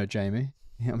moment, you know, Jamie.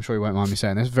 I'm sure he won't mind me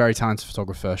saying this. Very talented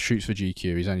photographer, shoots for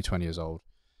GQ. He's only 20 years old.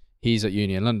 He's at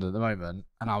uni in London at the moment.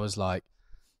 And I was like,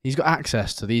 he's got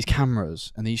access to these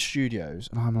cameras and these studios.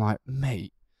 And I'm like,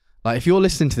 mate, like if you're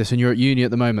listening to this and you're at uni at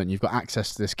the moment, and you've got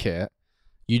access to this kit,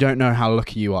 you don't know how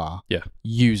lucky you are. Yeah.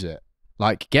 Use it.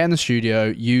 Like get in the studio,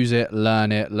 use it, learn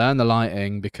the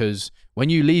lighting, because when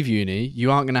you leave uni, you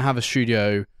aren't going to have a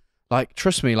studio. Like,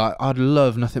 trust me, like I'd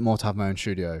love nothing more to have my own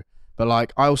studio. But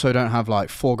like, I also don't have like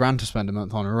 $4,000 to spend a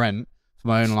month on rent for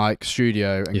my own like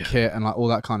studio and kit and like all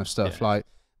that kind of stuff. Yeah. Like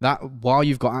that, while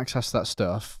you've got access to that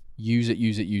stuff, use it,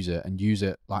 and use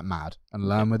it like mad and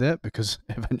learn with it, because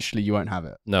eventually you won't have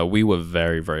it. No, we were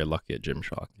very, very lucky at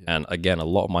Gymshark. Yeah. And again, a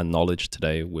lot of my knowledge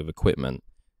today with equipment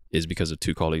is because of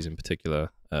two colleagues in particular.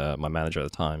 My manager at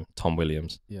the time, Tom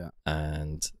Williams,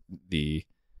 and he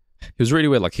was really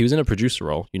weird. Like, he was in a producer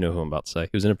role. You know who I'm about to say. He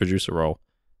was in a producer role,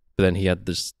 but then he had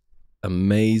this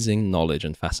amazing knowledge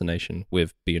and fascination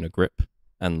with being a grip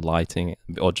and lighting,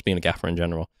 or just being a gaffer in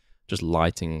general. Just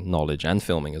lighting knowledge and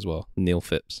filming as well. Neil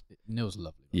Phipps. Neil's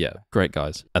lovely. Yeah, great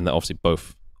guys. And they obviously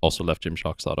both also left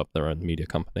Gymshark, started up their own media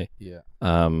company. Yeah.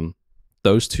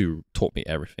 Those two taught me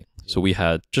everything. So we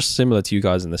had, just similar to you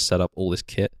guys in this setup, all this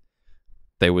kit.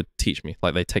 They would teach me.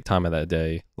 Like, they take time out of their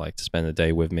day, like, to spend a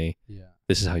day with me. Yeah.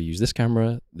 This is how you use this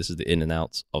camera. This is the in and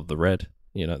outs of the red.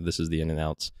 You know, this is the in and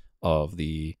outs of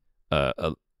the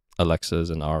Alexas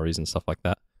and Aries and stuff like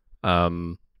that.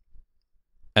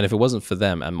 And if it wasn't for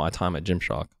them and my time at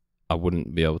Gymshark, I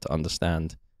wouldn't be able to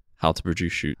understand how to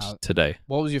produce shoots today.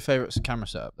 What was your favorite camera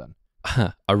setup then?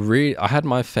 I had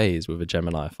my phase with a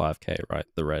Gemini 5K, right?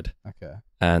 The red. Okay.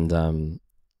 And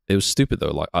it was stupid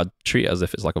though. Like, I'd treat it as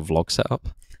if it's like a vlog setup.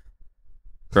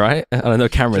 Right? And I know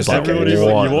cameras like For those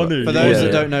Yeah.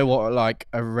 that don't know what like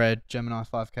a red Gemini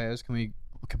 5K is, can we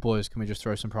just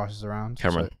throw some prices around?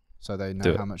 Cameron, so they know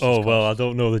do it. how much. Oh this well, I costs?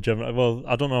 don't know the Gemini. Well,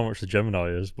 I don't know how much the Gemini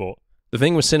is, but the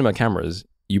thing with cinema cameras,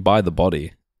 you buy the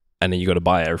body and then you got to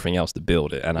buy everything else to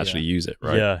build it and actually use it,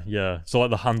 right? yeah. So like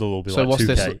the handle will be So like what's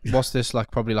 2K. this? What's this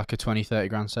like? Probably like a 20-30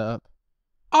 grand setup.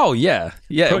 Oh yeah.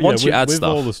 Once you add with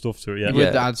stuff, all the stuff to it, yeah.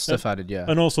 With the ad stuff added, yeah.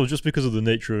 And also just because of the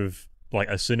nature of like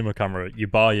a cinema camera, you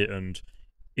buy it and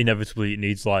inevitably it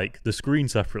needs like the screen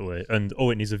separately, and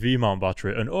it needs a V-mount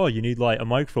battery, and you need like a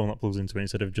microphone that plugs into it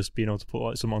instead of just being able to put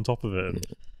like something on top of it.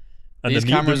 And These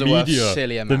cameras are worth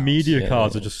silly amounts. The media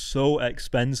cards are just so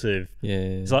expensive. Yeah.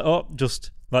 It's like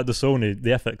just like the Sony, the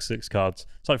FX6 cards.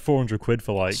 It's like 400 quid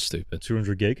for like stupid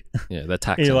 200 gig. Yeah, they're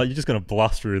taxing. You're just gonna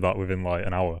blast through that within like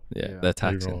an hour. Yeah, they're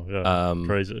taxing. Yeah,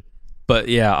 crazy. But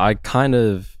yeah, I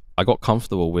got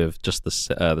comfortable with just the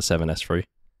 7S3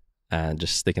 and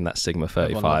just sticking that Sigma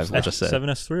 35, which I said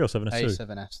 7S3 or 7S2?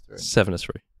 A7S3. 7S3.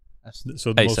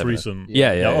 So the most A7S. recent.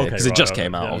 Yeah, because okay, it just right,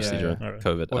 came out yeah, obviously during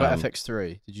COVID. What about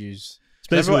FX3? Did you use? It's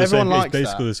basically, Everyone it's likes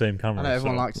basically that. the same camera. I know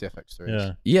everyone so. likes the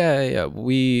FX3s. Yeah.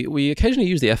 We occasionally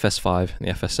use the FS5 and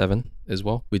the FS7 as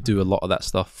well. We do a lot of that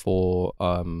stuff for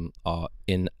our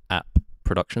in-app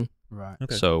production. Right.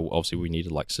 Okay. So obviously we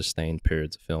needed like sustained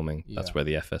periods of filming. Yeah. That's where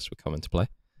the FS would come into play.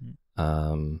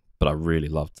 But I really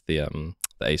loved the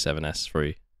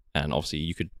A7S3, and obviously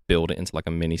you could build it into like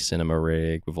a mini cinema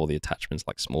rig with all the attachments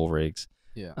like small rigs.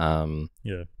 Yeah.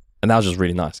 Yeah. And that was just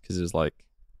really nice because it was like,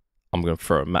 I'm going to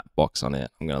throw a matte box on it.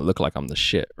 I'm going to look like I'm the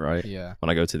shit, right? Yeah. When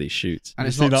I go to these shoots. And You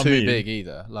it's see not that too meme? big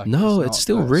either. Like No, it's it's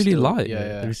still really light.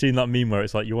 Yeah. Have you seen that meme where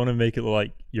it's like you want to make it look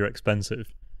like you're expensive?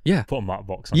 Yeah. Put a matte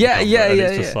box on Yeah, the camera, and yeah,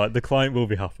 it's just like the client will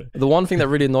be happy. The one thing that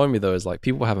really annoyed me though is like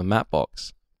people have a matte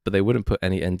box, but they wouldn't put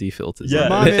any ND filters. Yeah.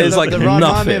 on it. It's like remind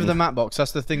nothing. me of the matte box.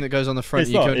 That's the thing that goes on the front.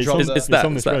 It's You not, can it's drop on- the, it's that,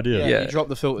 on the it's that. spread, yeah. yeah, you drop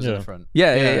the filters in the front.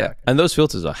 Yeah. And those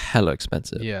filters are hella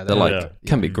expensive. Yeah, they're they like are.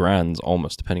 can be grands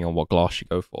almost depending on what glass you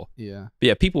go for. Yeah. But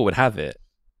yeah, people would have it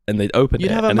and they'd open You'd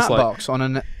it have a and matte it's like, box on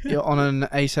an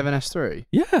A7S3.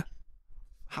 yeah.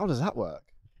 How does that work?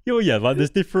 Yeah, like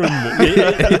there's different.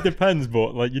 it depends,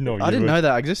 but like I didn't know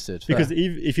that existed. because Fair.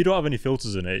 if you don't have any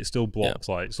filters in it, it still blocks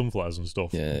like some flares and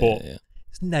stuff. Yeah, but yeah.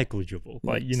 it's negligible.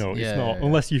 Like it's not Yeah.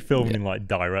 unless you film in like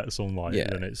direct sunlight. Yeah.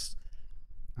 Then it's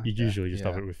you Okay, usually just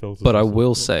yeah. have it with filters. But and I stuff,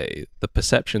 will but- say the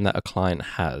perception that a client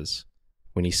has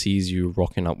when he sees you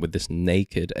rocking up with this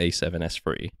naked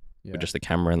A7S3 Yeah. with just a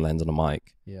camera and lens and a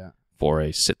mic Yeah. for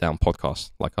a sit-down podcast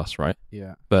like us, right?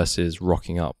 Yeah. Versus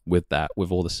rocking up with that,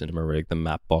 with all the cinema rig, the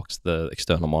matte box, the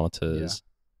external monitors,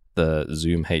 the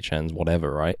Zoom HNs,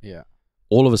 whatever, right? Yeah.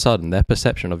 All of a sudden, their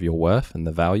perception of your worth and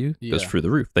the value goes Yeah. through the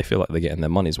roof. They feel like they're getting their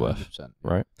money's worth, 100%.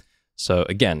 right? So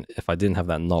again, if I didn't have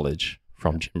that knowledge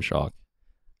from Gymshark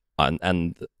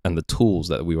and the tools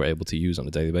that we were able to use on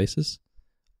a daily basis,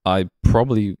 I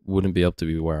probably wouldn't be able to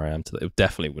be where I am today. It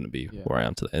definitely wouldn't be where I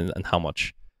am today, and how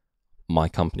much my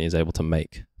company is able to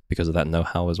make because of that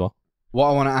know-how as well. What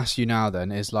I want to ask you now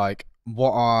then is like,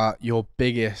 what are your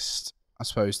biggest, I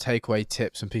suppose, takeaway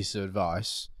tips and pieces of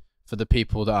advice for the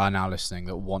people that are now listening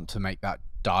that want to make that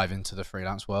dive into the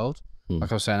freelance world?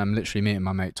 Like I was saying, I'm literally meeting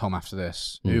my mate Tom after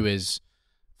this, who is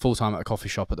full-time at a coffee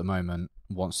shop at the moment,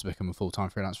 wants to become a full-time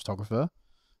freelance photographer.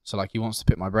 So like he wants to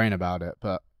pick my brain about it,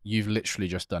 but you've literally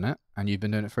just done it and you've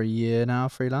been doing it for a year now,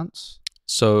 freelance.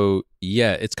 So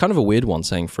yeah, it's kind of a weird one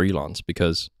saying freelance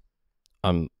because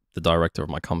I'm the director of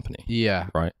my company. Yeah.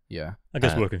 Right. Yeah. I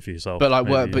guess working for yourself. But like,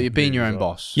 maybe, but you're being maybe your as own well.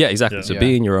 boss. Yeah, exactly. Yeah. So Yeah.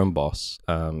 being your own boss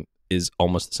is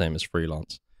almost the same as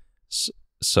freelance.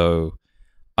 So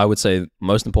I would say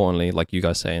most importantly, like you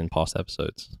guys say in past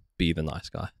episodes, be the nice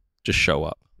guy. Just show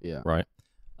up. Yeah. Right.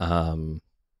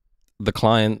 The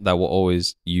client that will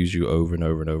always use you over and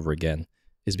over and over again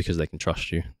is because they can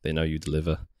trust you. They know you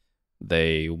deliver.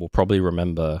 They will probably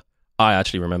remember. I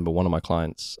actually remember one of my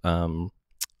clients, one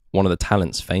of the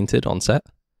talents fainted on set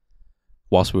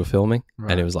whilst we were filming.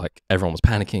 Right. And it was like, everyone was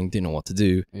panicking, didn't know what to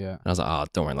do. Yeah. And I was like, oh,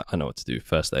 don't worry, like, I know what to do.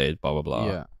 First aid, blah, blah, blah.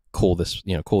 Yeah. Call this,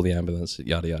 call the ambulance,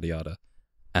 yada, yada, yada.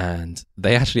 And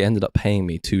they actually ended up paying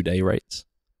me 2-day rates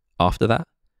after that.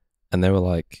 And they were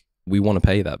like, we want to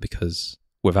pay that because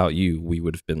without you, we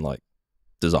would have been like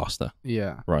disaster.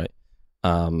 Yeah. Right.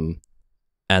 And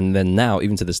then now,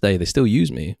 even to this day, they still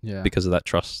use me because of that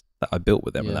trust that I built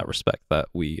with them and that respect that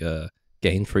we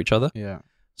gained for each other. Yeah.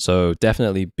 So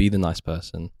definitely be the nice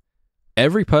person.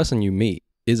 Every person you meet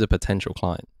is a potential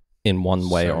client in one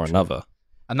way or another.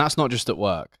 And that's not just at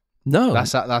work. No.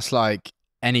 That's like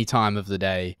any time of the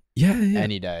day. Yeah.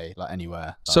 Any day, like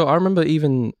anywhere. So I remember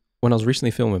even when I was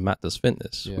recently filming with Matt Does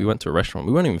Fitness, we went to a restaurant.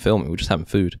 We weren't even filming. We were just having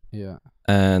food. Yeah.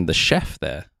 And the chef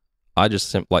there, I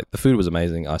just like the food was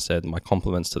amazing. I said my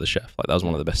compliments to the chef. Like that was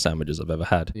one of the best sandwiches I've ever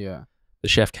had. Yeah. The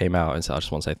chef came out and said, I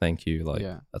just want to say thank you. Like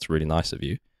that's really nice of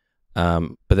you.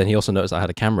 But then he also noticed I had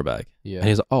a camera bag. Yeah. And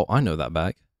he was like, oh, I know that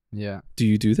bag. Yeah. Do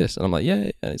you do this? And I'm like,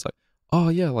 yeah. And he's like, oh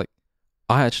yeah, like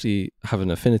I actually have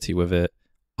an affinity with it.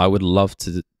 I would love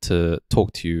to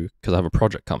talk to you because I have a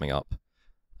project coming up.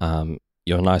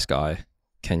 You're a nice guy.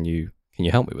 Can you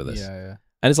help me with this? Yeah.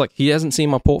 And it's like he hasn't seen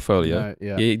my portfolio.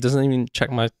 No, He doesn't even check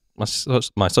my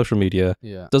social media.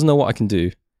 Yeah. Doesn't know what I can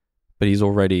do, but he's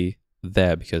already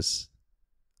there because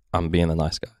I'm being a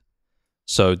nice guy.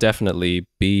 So definitely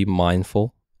be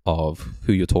mindful of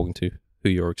who you're talking to, who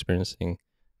you're experiencing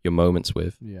your moments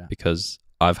with. Yeah. Because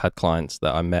I've had clients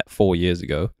that I met 4 years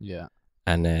ago. Yeah.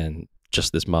 And then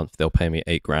just this month they'll pay me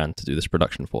 $8,000 to do this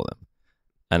production for them.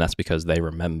 And that's because they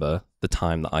remember the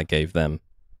time that I gave them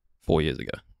 4 years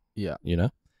ago. Yeah.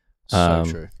 So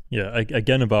true. Yeah,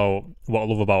 again, about what I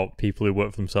love about people who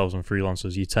work for themselves and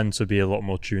freelancers, you tend to be a lot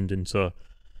more tuned into,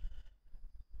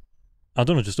 I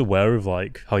don't know, just aware of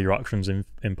like how your actions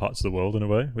impact the world in a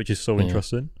way, which is so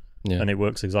interesting. Yeah. And it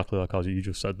works exactly like as you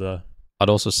just said there. I'd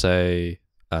also say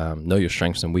know your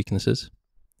strengths and weaknesses.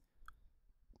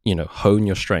 Hone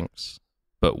your strengths,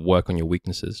 but work on your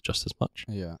weaknesses just as much.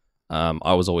 Yeah.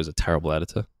 I was always a terrible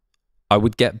editor. I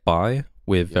would get by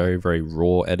with very, very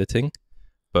raw editing.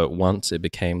 But once it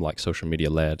became like social media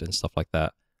led and stuff like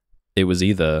that, it was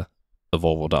either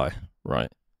evolve or die, right?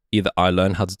 Either I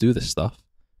learn how to do this stuff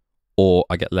or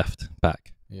I get left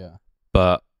back. Yeah.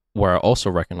 But where I also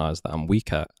recognize that I'm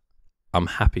weak at, I'm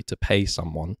happy to pay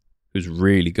someone who's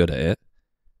really good at it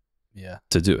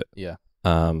to do it. Yeah.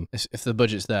 If the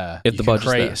budget's there, if the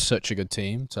budget's create there. Such a good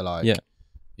team to like.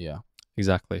 Yeah.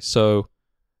 Exactly. So,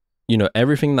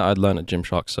 everything that I'd learned at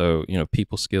Gymshark, so,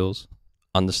 people skills,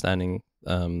 understanding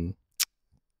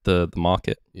the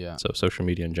market, so social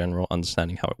media in general,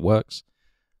 understanding how it works,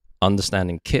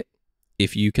 understanding kit.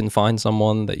 If you can find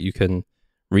someone that you can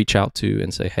reach out to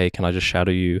and say, hey, can I just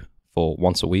shadow you for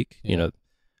once a week?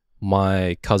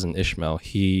 My cousin Ishmael,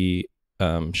 he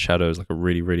shadows like a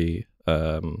really, really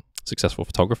successful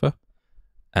photographer,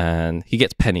 and he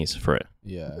gets pennies for it.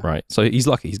 Right. So he's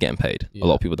lucky, he's getting paid. A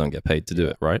lot of people don't get paid to do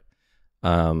it, right?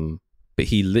 But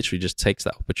he literally just takes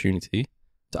that opportunity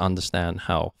to understand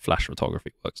how flash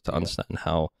photography works, to understand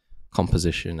how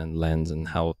composition and lens and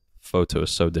how photo is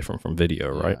so different from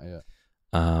video, right?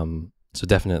 So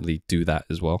definitely do that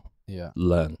as well.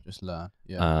 Learn. Just learn.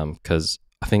 Because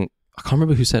I can't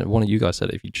remember who said it. One of you guys said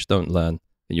it, if you just don't learn,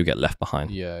 then you get left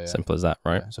behind. Simple as that,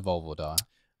 right? It's evolve or die.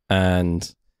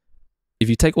 And if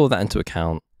you take all that into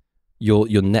account,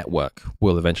 your network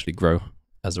will eventually grow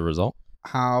as a result.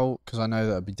 How? Because I know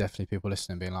there'll be definitely people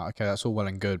listening being like, okay, that's all well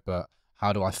and good, but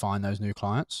how do I find those new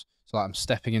clients? So like I'm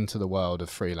stepping into the world of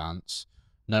freelance.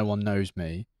 No one knows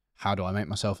me. How do I make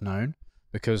myself known?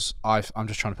 Because I'm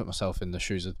just trying to put myself in the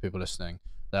shoes of the people listening.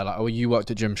 They're like, oh, you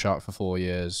worked at Gymshark for 4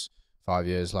 years, 5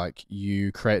 years. Like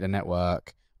you create a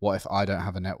network. What if I don't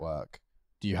have a network?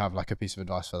 Do you have like a piece of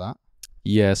advice for that?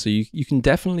 Yeah, so you can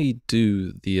definitely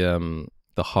do the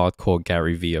hardcore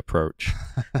Gary V approach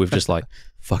with just like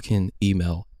fucking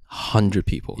email 100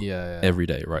 people every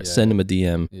day, right? Send them a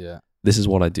DM. This is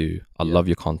what I do. I love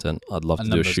your content. I'd love to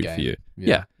do a shoot for you.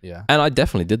 Yeah. And I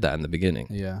definitely did that in the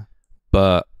beginning.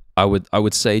 But I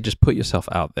would say just put yourself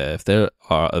out there. If there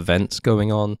are events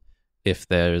going on, if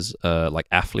there's like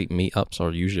athlete meetups are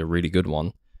usually a really good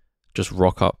one, just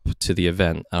rock up to the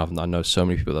event. I know so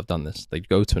many people that have done this. They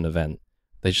go to an event,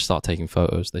 they just start taking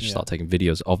photos. They just start taking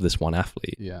videos of this one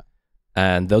athlete.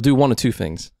 And they'll do one or two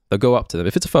things. They'll go up to them.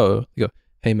 If it's a photo, they go,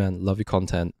 hey man, love your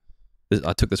content.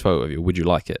 I took this photo of you. Would you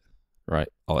like it? right?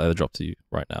 I'll airdrop to you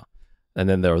right now. And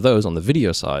then there are those on the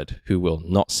video side who will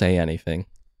not say anything,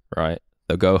 right?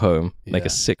 They'll go home, make a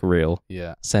sick reel,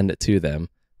 send it to them,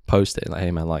 post it, like,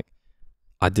 hey man, like,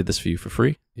 I did this for you for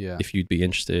free. Yeah. If you'd be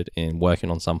interested in working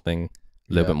on something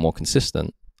a little bit more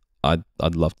consistent, I'd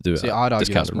love to do it. See, I'd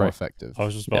argue that's more effective. I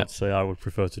was just about to say I would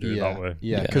prefer to do it that way.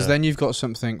 Yeah, because then you've got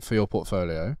something for your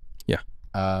portfolio. Yeah.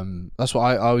 That's what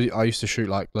I used to shoot,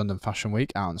 like London Fashion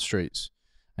Week out on the streets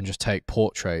and just take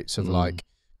portraits of like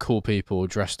cool people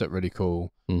dressed up really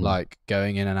cool, like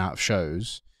going in and out of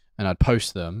shows, and I'd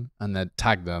post them and they'd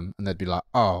tag them and they'd be like,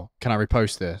 oh, can I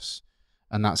repost this?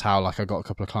 And that's how like I got a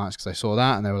couple of clients because they saw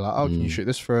that and they were like, oh, can you shoot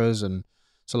this for us? And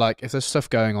so like if there's stuff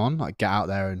going on, like get out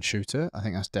there and shoot it. I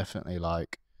think that's definitely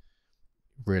like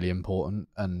really important,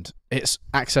 and it's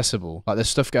accessible. Like there's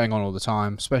stuff going on all the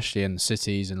time, especially in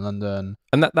cities in London.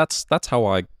 And that's how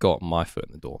I got my foot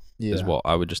in the door as well.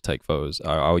 I would just take photos.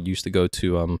 I would used to go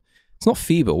to it's not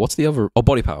FIBA. What's the other? Oh,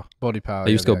 Body Power. Body Power. I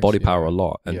used to go Body Power a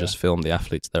lot and just film the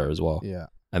athletes there as well. Yeah.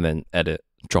 And then edit,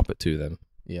 drop it to them.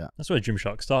 Yeah. That's where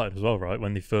Gymshark started as well, right?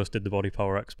 When they first did the Body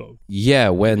Power Expo. Yeah,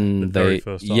 when the they very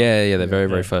first time. the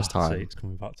very first time. It's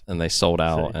coming back to and they sold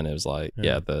out and it was like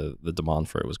the demand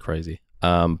for it was crazy.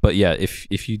 But yeah,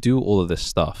 if you do all of this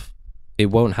stuff, it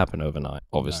won't happen overnight,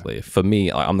 obviously. No. For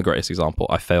me, I'm the greatest example.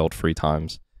 I failed 3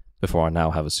 times before I now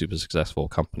have a super successful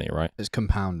company, right? It's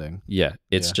compounding. Yeah,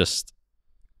 it's just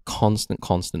constant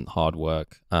hard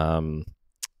work.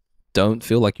 Don't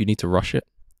feel like you need to rush it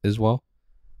as well.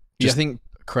 I think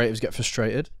creatives get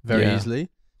frustrated very easily.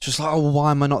 Just like, oh,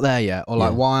 why am I not there yet? Or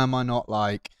like, why am I not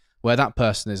like where that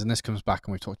person is? And this comes back,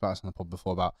 and we've talked about this on the pod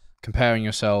before, about comparing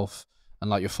yourself and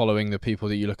like you're following the people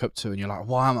that you look up to and you're like,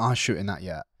 why am I shooting that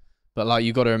yet? But like,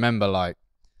 you got to remember, like,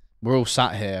 we're all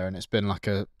sat here and it's been like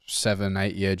a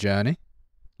 7-8 year journey,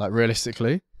 like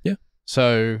realistically. Yeah.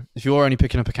 So if you're only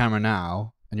picking up a camera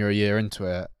now and you're a year into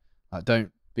it, like,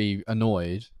 don't be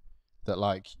annoyed that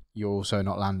like you're also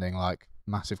not landing like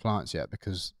massive clients yet,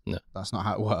 because that's not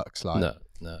how it works. Like,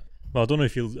 no. Well, I don't know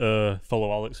if you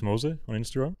follow Alex Mosey on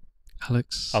Instagram.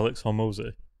 Alex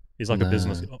Hormozy. He's like a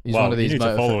business. He's one of these.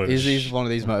 He's one of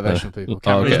these motivational people.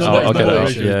 I'll get it up.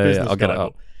 I'll get it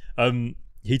up.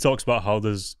 He talks about how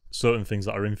there's certain things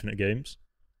that are infinite games,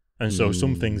 and so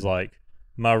some things like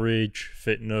marriage,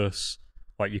 fitness,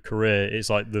 like your career, it's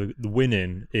like the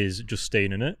winning is just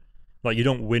staying in it. Like, you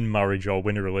don't win marriage or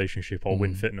win a relationship or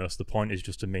win fitness. The point is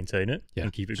just to maintain it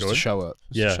and keep it just going. To show up.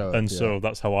 So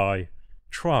that's how I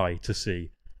try to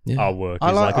see our work.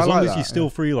 Is like as long as you're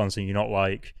still freelancing, you're not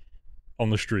like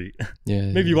on the street.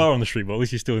 Maybe you are on the street, but at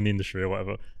least you're still in the industry or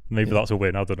whatever. Maybe that's a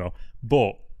win. I don't know.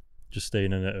 But just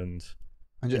staying in it and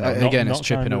again, it's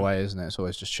chipping away, isn't it? It's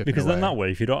always just chipping away. Because then that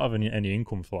way, if you don't have any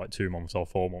income for like 2 months or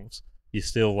 4 months, you're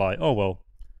still like, oh well,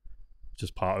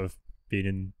 just part of being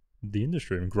in the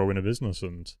industry and growing a business.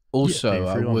 And also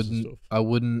I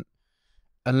wouldn't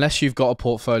unless you've got a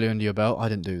portfolio under your belt. I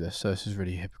didn't do this, so this is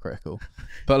really hypocritical,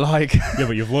 but like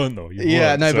but you've learned though.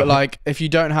 But like, if you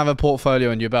don't have a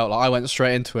portfolio under your belt, like I went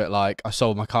straight into it, like I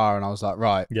sold my car and I was like,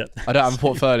 right, I don't have a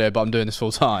portfolio, but I'm doing this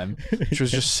full time, which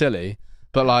was just silly.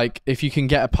 But like, if you can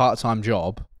get a part-time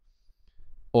job,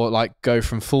 or like go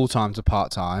from full-time to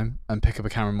part-time and pick up a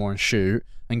camera more and shoot,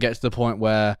 and get to the point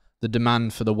where the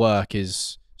demand for the work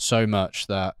is so much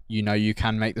that you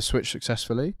can make the switch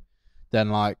successfully, then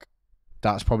like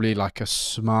that's probably like a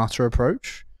smarter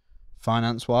approach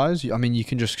finance wise. I mean, you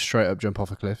can just straight up jump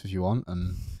off a cliff if you want,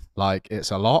 and like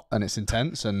it's a lot and it's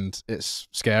intense and it's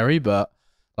scary, but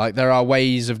like there are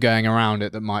ways of going around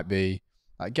it that might be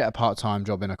like get a part-time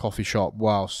job in a coffee shop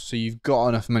so you've got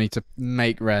enough money to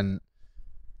make rent,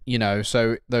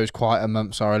 so those quieter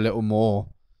months are a little more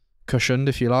cushioned,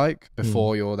 if you like,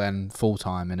 before you're then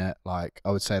full-time in it. Like,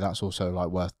 I would say that's also like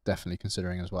worth definitely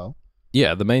considering as well.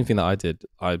 Yeah, the main thing that I did,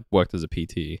 I worked as a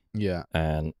PT. Yeah.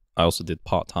 And I also did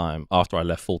part-time after I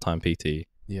left full-time PT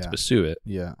to pursue it.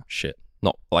 Yeah. Shit.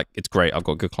 Not like, it's great, I've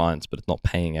got good clients, but it's not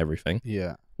paying everything.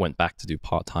 Yeah. Went back to do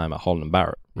part-time at Holland &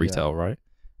 Barrett retail, right?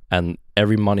 And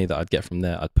every money that I'd get from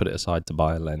there, I'd put it aside to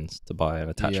buy a lens, to buy an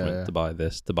attachment, to buy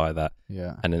this, to buy that.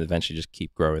 Yeah. And then eventually just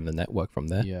keep growing the network from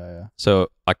there. Yeah.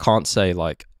 So I can't say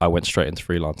like I went straight into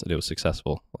freelance and it was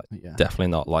successful. Like, definitely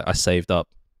not. Like, I saved up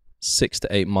 6 to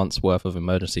 8 months worth of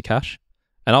emergency cash.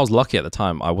 And I was lucky at the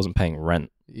time. I wasn't paying rent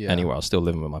anywhere. I was still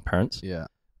living with my parents. Yeah.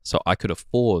 So I could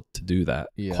afford to do that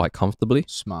quite comfortably.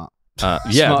 Smart. No,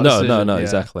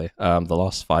 exactly. The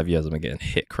last 5 years I've been getting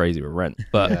hit crazy with rent.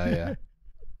 But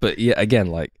But yeah, again,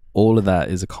 like all of that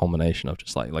is a combination of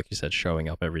just like you said, showing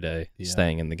up every day,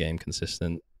 staying in the game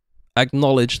consistent.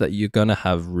 Acknowledge that you're going to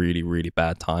have really, really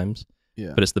bad times.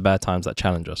 Yeah. But it's the bad times that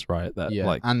challenge us, right? That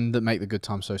like and that make the good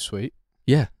times so sweet.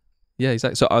 Yeah,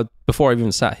 exactly. So before I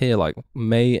even sat here, like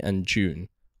May and June,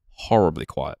 horribly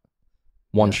quiet.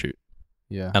 One shoot.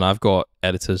 Yeah. And I've got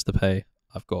editors to pay.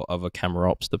 I've got other camera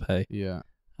ops to pay. Yeah.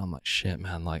 I'm like, shit,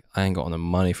 man. Like, I ain't got the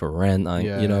money for rent.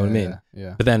 You know what I mean?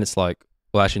 Yeah. But then it's like,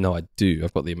 well, actually, no, I do.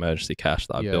 I've got the emergency cash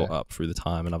that I built up through the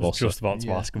time, and I've also just about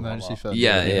to ask about emergency that. fund.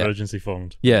 Yeah. Emergency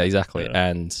fund. Yeah, exactly. Yeah.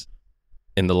 And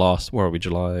in the last, where are we?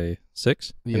 July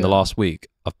 6th? Yeah. In the last week,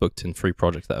 I've booked in 3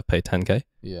 projects that have paid 10K.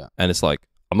 Yeah. And it's like,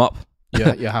 I'm up.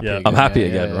 Yeah. You're happy. Yeah. Again. I'm happy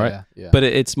again, right? Yeah. But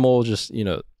it's more just, you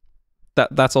know,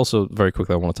 that's also very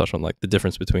quickly I want to touch on, like the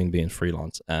difference between being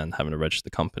freelance and having a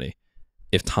registered company.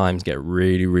 If times get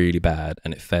really, really bad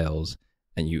and it fails,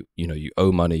 and you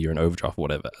owe money, you're in overdraft or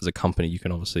whatever, as a company you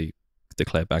can obviously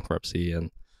declare bankruptcy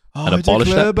and abolish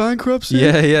that. Bankruptcy.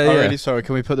 Yeah. Oh, really? Sorry.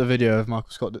 Can we put the video of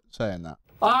Michael Scott saying that?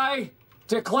 I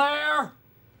declare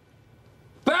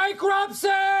bankruptcy!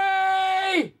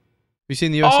 Have you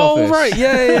seen the US Office? Oh, right.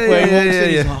 Yeah. Where he walks in,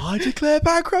 he's like, I declare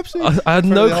bankruptcy. I had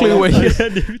no clue where whole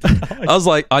you... I was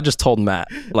like, I just told Matt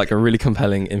like a really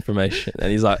compelling information,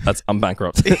 and he's like, I'm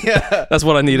bankrupt. Yeah. That's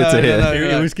what I needed to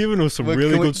hear. He was giving us some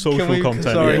really good social content.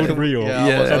 Sorry, It was real.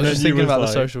 I was just thinking about the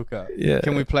like, social cut. Yeah.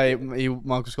 Can we play?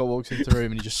 Michael Scott walks into the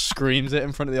room and he just screams it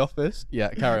in front of the office. Yeah,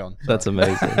 carry on. That's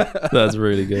amazing. That's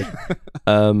really good.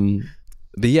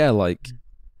 But yeah, like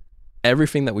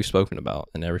everything that we've spoken about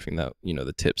and everything that, you know,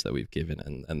 the tips that we've given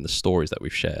and the stories that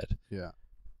we've shared. Yeah.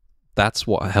 That's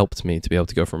what helped me to be able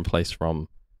to go from a place from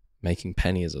making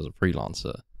pennies as a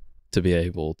freelancer to be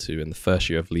able to, in the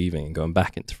first year of leaving and going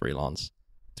back into freelance,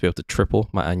 to be able to triple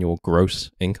my annual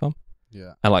gross income.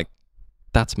 Yeah. And like,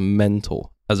 that's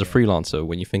mental. As a freelancer,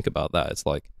 when you think about that, it's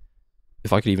like,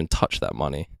 if I could even touch that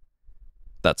money,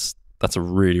 that's a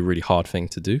really, really hard thing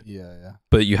to do. Yeah.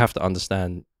 But you have to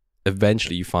understand,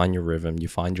 eventually you find your rhythm, you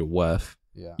find your worth,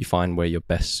 you find where you're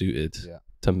best suited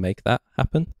to make that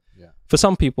happen. Yeah. For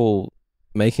some people,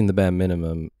 making the bare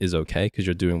minimum is okay because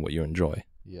you're doing what you enjoy,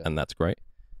 and that's great.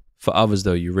 For others,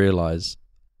 though, you realize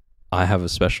I have a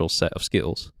special set of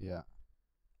skills. Yeah.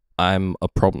 I'm a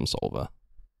problem solver.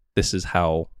 This is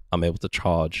how I'm able to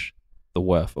charge the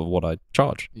worth of what I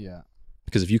charge. Yeah.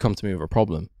 Because if you come to me with a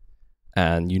problem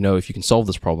and you know if you can solve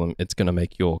this problem, it's going to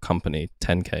make your company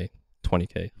 10K,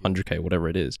 20K, 100K, whatever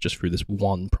it is, just through this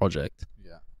one project.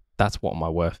 Yeah. That's what my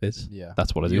worth is. Yeah.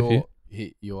 That's what I do for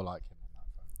you. You're like him on that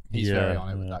front. He's very on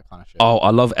it with that kind of shit. Oh, I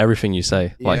love everything you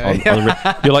say. Like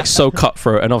you're like so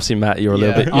cutthroat, and obviously Matt, you're a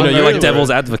little bit, you know, you're like devil's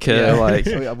advocate. Yeah. Like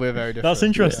we're very different. That's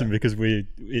interesting because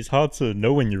it's hard to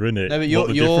know when you're in it. No, but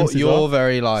you're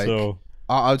very like. So,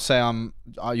 I would say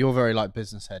you're very like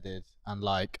business headed and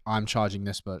like I'm charging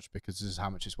this much because this is how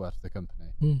much it's worth to the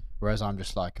company. Whereas I'm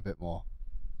just like a bit more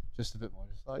just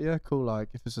like, yeah, cool, like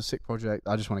if it's a sick project,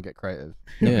 I just want to get creative.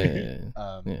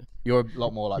 You're a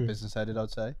lot more like business headed, I'd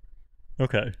say.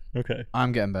 Okay.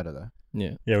 I'm getting better though.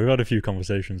 Yeah, we've had a few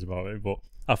conversations about it, but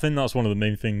I think that's one of the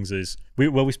main things is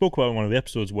we spoke about in one of the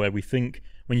episodes where we think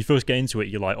when you first get into it,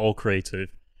 you're like all creative,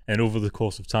 and over the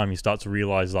course of time, you start to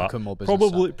realize that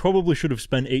probably should have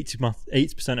spent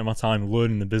 80% of my time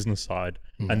learning the business side,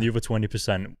 and the other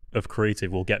 20% of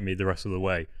creative will get me the rest of the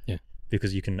way. Yeah.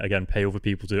 Because you can, again, pay other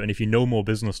people to do it. And if you know more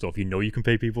business stuff, you know you can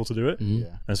pay people to do it.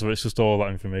 And so it's just all that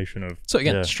information of... So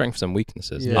again, strengths and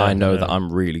weaknesses. Yeah, I know that I'm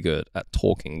really good at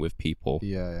talking with people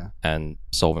and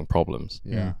solving problems.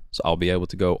 Yeah. So I'll be able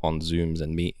to go on Zooms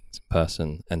and meetings in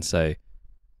person and say,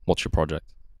 what's your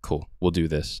project? Cool, we'll do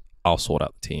this. I'll sort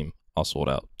out the team. I'll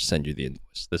send you the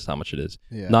invoice. This is how much it is.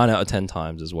 9 out of 10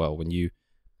 times as well, when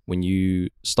you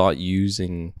start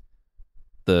using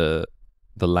the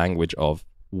language of,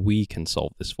 we can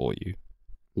solve this for you,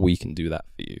 we can do that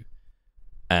for you,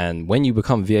 and when you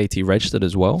become VAT registered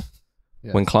as well,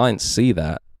 when clients see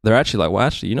that, they're actually like, well,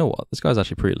 actually, you know what, this guy's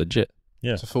actually pretty legit.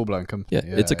 Yeah, it's a full-blown company.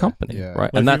 It's a company,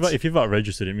 right? Well, and if you're VAT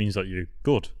registered, it means that you're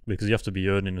good because you have to be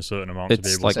earning a certain amount to be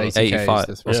able like to... It's like 85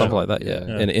 or something like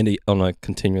that, on a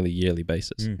continually yearly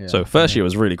basis. So first year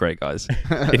was really great, guys.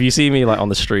 If you see me like on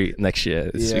the street next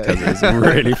year, it's because it's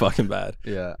really fucking bad.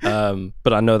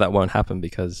 But I know that won't happen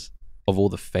because of all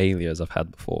the failures I've had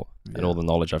before and all the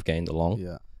knowledge I've gained along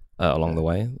the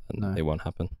way, and it won't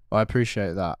happen. Well, I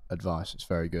appreciate that advice. It's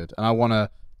very good. And I want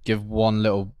to give one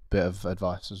little bit of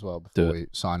advice as well before we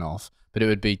sign off, but it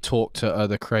would be talk to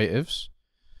other creatives.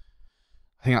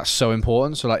 I think that's so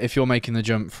important. So like if you're making the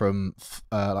jump from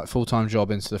like full-time job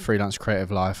into the freelance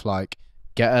creative life, like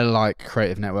get a like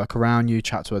creative network around you,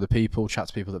 chat to other people, chat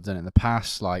to people that have done it in the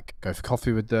past, like go for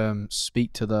coffee with them,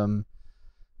 speak to them.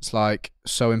 It's like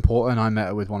so important. I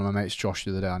met with one of my mates, Josh,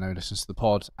 the other day. I know he listens to the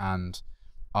pod, and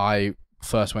I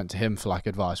first went to him for like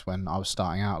advice when I was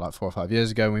starting out like 4 or 5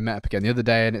 years ago, and we met up again the other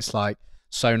day, and it's like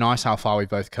so nice how far we've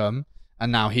both come.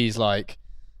 And now he's like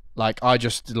I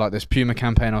just did like this Puma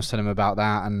campaign. I was telling him about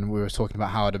that, and we were talking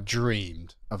about how I'd have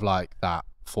dreamed of like that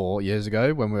 4 years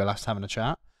ago when we were last having a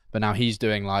chat. But now he's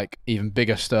doing like even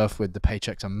bigger stuff with the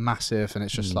paychecks are massive, and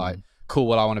it's just like, cool,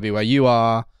 well, I want to be where you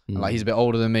are. And like he's a bit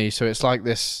older than me, so it's like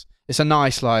this, it's a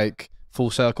nice like full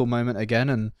circle moment again.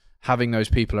 And having those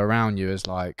people around you is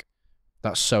like,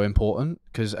 that's so important,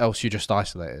 because else you're just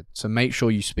isolated. So make sure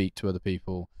you speak to other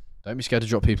people. Don't be scared to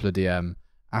drop people a DM.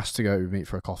 Ask to go meet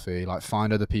for a coffee. Like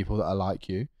find other people that are like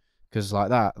you, because like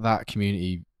that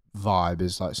community vibe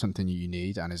is like something you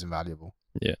need and is invaluable.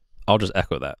 Yeah, I'll just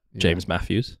echo that. James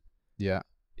Matthews. Yeah.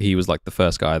 He was like the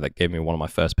first guy that gave me one of my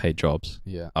first paid jobs.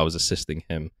 Yeah. I was assisting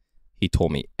him. He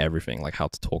taught me everything, like how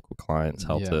to talk with clients,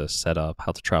 how to set up,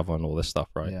 how to travel, and all this stuff,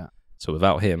 right? Yeah. So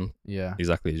without him, Yeah.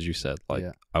 exactly as you said, like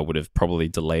I would have probably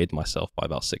delayed myself by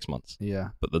about 6 months. Yeah.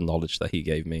 But the knowledge that he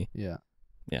gave me, Yeah.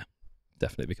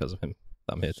 definitely because of him,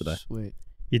 I'm here today. Sweet.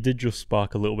 You did just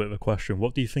spark a little bit of a question.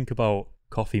 What do you think about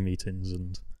coffee meetings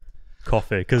and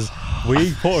coffee? Because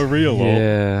we put a reel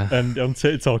up, and on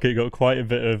TikTok it got quite a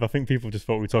bit of, I think people just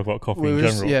thought we talk about coffee in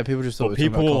general. Yeah, people just thought but we were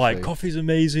people talking were about like, coffee. coffee's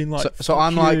amazing. Like, so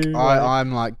I'm fuck like, you,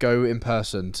 I'm like, go in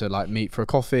person to like meet for a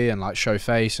coffee and like show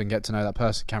face and get to know that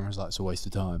person. Cameron's like, it's a waste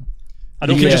of time. I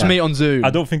don't You can think just meet on Zoom.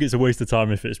 I don't think it's a waste of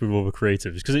time if it's with other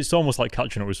creatives, because it's almost like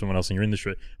catching up with someone else in your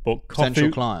industry. But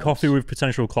Potential clients. coffee with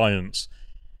potential clients,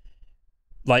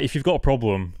 like if you've got a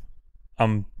problem,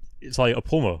 it's like a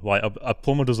plumber. Like a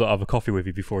plumber doesn't have a coffee with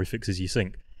you before he fixes your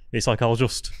sink. It's like, I'll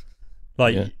just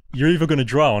like, you're either going to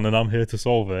drown and I'm here to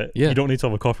solve it. You don't need to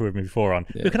have a coffee with me beforehand.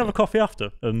 We can have a coffee after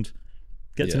and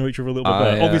get to know each other a little bit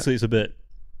better. Obviously, it's a bit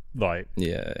like,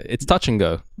 it's touch and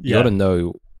go. You got to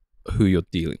know who you're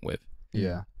dealing with.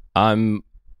 Yeah. I'm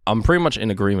pretty much in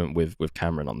agreement with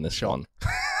Cameron on this one.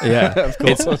 Yeah, of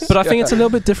course. But I think it's a little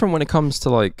bit different when it comes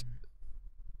to like,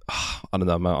 I don't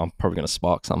know, I'm probably gonna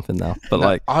spark something now, but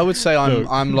like I would say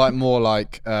I'm like more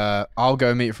like I'll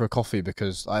go meet for a coffee,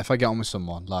 because if I get on with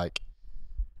someone, like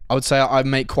I would say I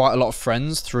make quite a lot of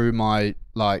friends through my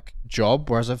like job,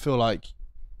 whereas I feel like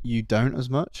you don't as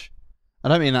much. I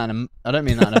don't mean that in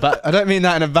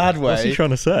a bad way. What's he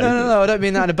trying to say? No, I don't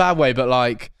mean that in a bad way, but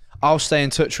like I'll stay in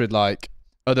touch with like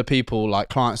other people, like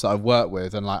clients that I've worked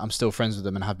with, and like I'm still friends with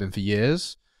them and have been for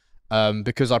years,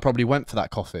 because I probably went for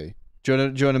that coffee. Do you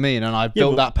know what I mean? And I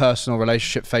built that personal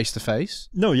relationship face to face.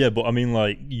 No, yeah, but I mean,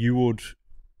 like you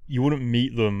wouldn't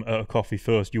meet them at a coffee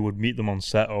first. You would meet them on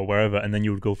set or wherever, and then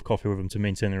you would go for coffee with them to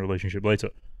maintain a relationship later.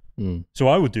 So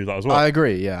I would do that as well. I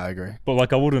agree. Yeah, I agree. But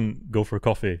like, I wouldn't go for a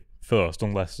coffee first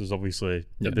unless there's obviously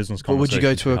a business conversation. But would you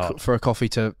go to for a coffee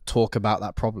to talk about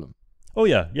that problem? Oh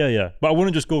yeah. But I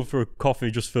wouldn't just go for a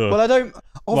coffee just for. Well, I don't.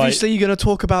 Obviously, you're going to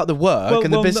talk about the work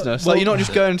and the business. Like, you're not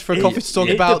just going for a coffee to talk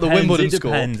about the Wimbledon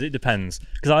score. It depends.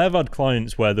 Because I have had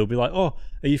clients where they'll be like, "Oh,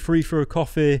 are you free for a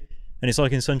coffee?" And it's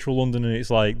like in central London, and it's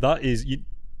like that is.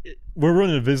 We're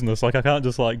running a business. Like I can't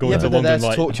just like go into London. They're there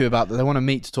like to talk to you about that. They want to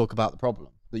meet to talk about the problem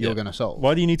that you're going to solve.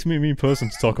 Why do you need to meet me in person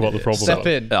to talk about the problem? Step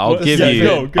in. I'll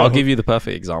give you the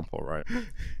perfect example, right?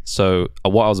 So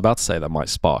what I was about to say that might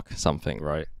spark something,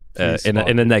 right? In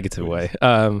a negative way.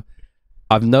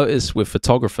 I've noticed with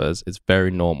photographers, it's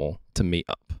very normal to meet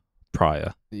up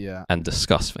prior and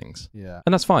discuss things. Yeah.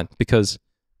 And that's fine, because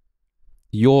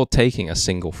you're taking a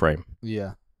single frame.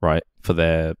 Yeah. Right? For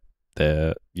their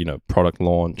product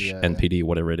launch, NPD,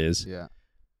 whatever it is. Yeah.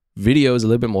 Video is a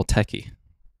little bit more techie.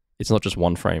 It's not just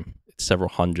one frame. It's several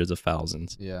hundreds of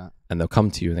thousands. Yeah. And they'll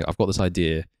come to you and they go, I've got this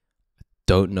idea. I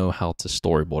don't know how to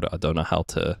storyboard it. I don't know how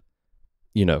to,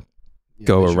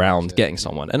 go around getting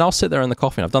someone. And I'll sit there in the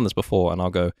coffee, and I've done this before, and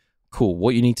I'll go, cool,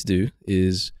 what you need to do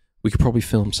is we could probably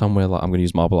film somewhere, like I'm going to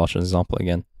use Marble Arch as an example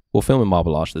again. We'll film in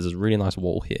Marble Arch. There's a really nice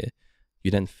wall here.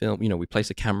 You then film, we place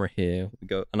a camera here, we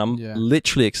go, and I'm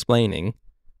literally explaining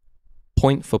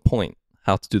point for point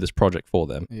how to do this project for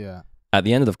them. Yeah. At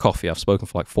the end of the coffee, I've spoken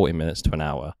for like 40 minutes to an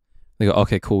hour. They go,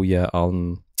 okay, cool,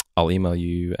 I'll email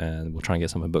you and we'll try and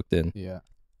get something booked in. Yeah.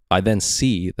 I then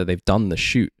see that they've done the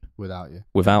shoot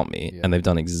without me, and they've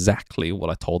done exactly what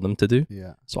I told them to do.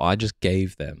 Yeah. So I just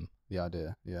gave them the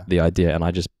idea, and I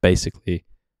just basically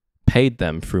paid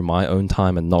them through my own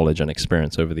time and knowledge and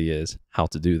experience over the years how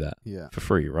to do that for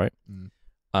free, right?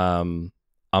 I'm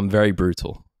very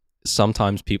brutal.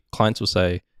 Sometimes clients will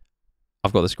say,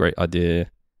 I've got this great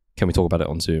idea. Can we talk about it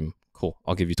on Zoom? Cool.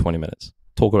 I'll give you 20 minutes.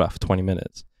 Talk about it for 20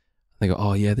 minutes. They go,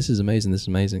 oh yeah, this is amazing. This is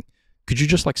amazing. Could you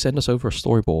just like send us over a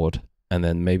storyboard, and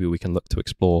then maybe we can look to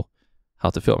explore how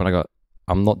to film? And I go,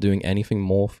 I'm not doing anything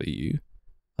more for you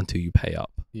until you pay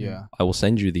up. Yeah. I will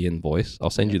send you the invoice. I'll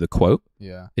send you the quote.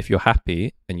 Yeah. If you're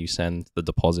happy and you send the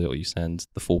deposit or you send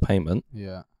the full payment,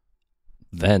 Yeah.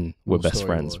 then we're We'll best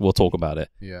friends. storyboard. We'll talk about it.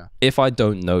 Yeah. If I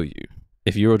don't know you,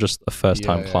 if you're just a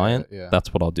first-time Yeah, client, yeah.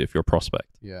 that's what I'll do if you're a prospect.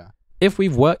 Yeah. If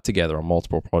we've worked together on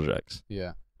multiple projects,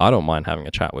 Yeah. I don't mind having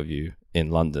a chat with you in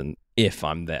London if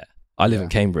I'm there. I live Yeah. in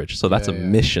Cambridge, so that's Yeah, a yeah.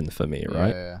 mission for me,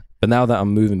 right? Yeah. But now that I'm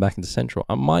moving back into Central,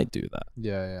 I might do that,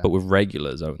 Yeah. but with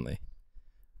regulars only.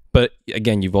 But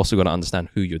again, you've also got to understand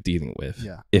who you're dealing with.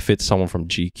 Yeah. If it's someone from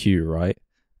GQ, right,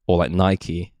 or like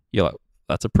Nike, you're like,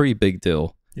 that's a pretty big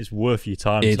deal. It's worth your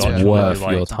time. It's to actually, worth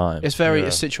like, your time. It's very Yeah.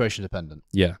 it's situation dependent.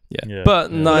 Yeah. Yeah.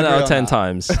 But Yeah. 9 We'll out agree of on 10 that.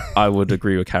 times, I would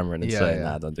agree with Cameron and Yeah, say, yeah.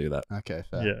 nah, don't do that. Okay,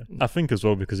 fair. Yeah, I think as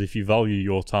well, because if you value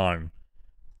your time,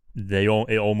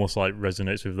 it almost like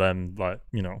resonates with them, like,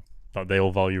 you know, like they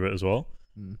all value it as well.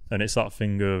 And it's that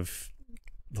thing of,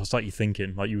 it's like you're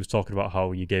thinking, like you was talking about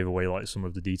how you gave away like some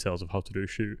of the details of how to do a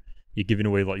shoot. You're giving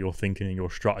away like your thinking and your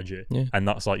strategy, and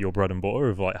that's like your bread and butter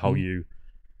of like how you,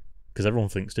 because everyone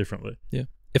thinks differently. Yeah.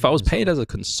 If I was paid as a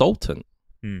consultant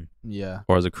Yeah.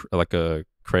 or as like a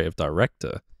creative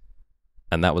director,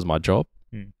 and that was my job,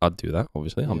 I'd do that.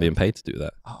 Obviously, I'm Yeah. being paid to do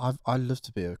that. I love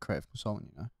to be a creative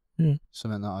consultant, you know. Yeah.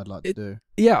 Something that I'd like to do.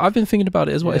 Yeah, I've been thinking about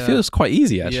it as well. It Yeah. feels quite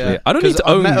easy actually. Yeah. I don't need 'Cause to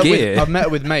own gear. I've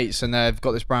met with mates and they've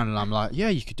got this brand and I'm like, yeah,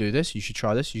 you could do this. You should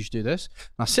try this. You should do this.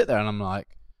 And I sit there and I'm like,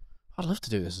 I'd love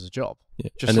to do this as a job. Yeah.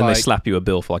 Just And then like- they slap you a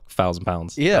bill for like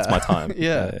 £1,000. Yeah. That's my time.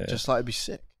 Yeah. Just like it'd be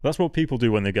sick. That's what people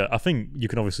do when they get, I think you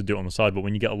can obviously do it on the side, but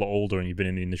when you get a lot older and you've been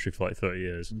in the industry for like 30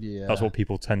 years, Yeah. that's what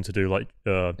people tend to do, like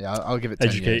Yeah, I'll give it 10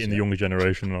 educating years, the younger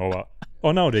generation and all that.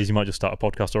 Or nowadays you might just start a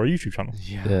podcast or a YouTube channel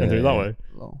Yeah. and do it that way.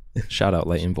 Lol. Shout out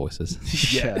late invoices.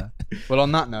 Yeah. Well,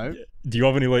 on that note. Do you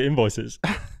have any late invoices?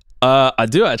 I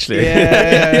do actually.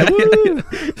 Yeah. Woo.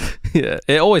 Yeah,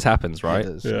 it always happens, right?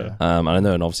 It is, Yeah. And I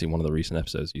know in obviously one of the recent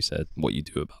episodes you said what you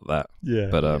do about that. Yeah.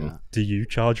 But Yeah. Do you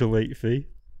charge a late fee?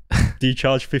 Do you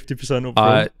charge 50% up I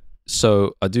front?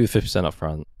 so I do 50% up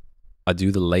front. I do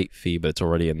the late fee, but it's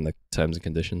already in the terms and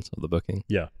conditions of the booking.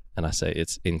 Yeah. And I say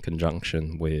it's in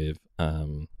conjunction with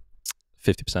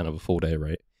 50% of a full day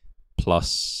rate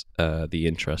plus the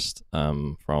interest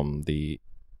from the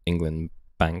England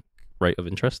bank rate of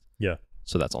interest. Yeah.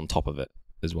 So that's on top of it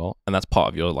as well. And that's part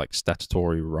of your like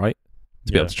statutory right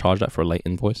to be able to charge that for a late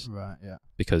invoice Right, yeah.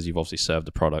 because you've obviously served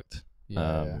the product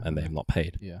Yeah. and they have not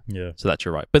paid. Yeah. Yeah. So that's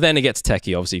your right. But then it gets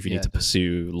techie, obviously, if you Yeah, need to it does.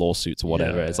 pursue lawsuits or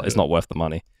whatever. Yeah, it's yeah, like, it's not worth the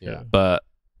money. Yeah. But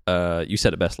you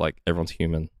said it best, like everyone's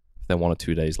human. If they're 1 or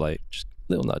 2 days late, just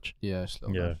a little nudge. Yeah. Just a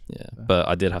little Yeah. bit. Yeah. Fair. But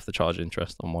I did have to charge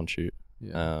interest on one shoot.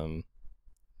 Yeah.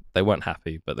 They weren't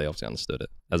happy, but they obviously understood it.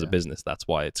 As a Yeah. business, that's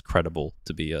why it's credible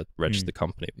to be a registered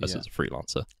company versus Yeah. a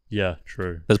freelancer. Yeah,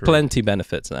 true. There's true. plenty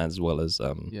benefits as well as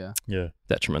Yeah. Yeah.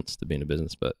 detriments to being a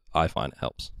business, but I find it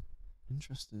helps.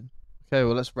 Interesting. Okay,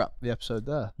 well, let's wrap the episode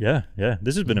there. Yeah. Yeah.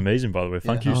 This has been amazing, by the way.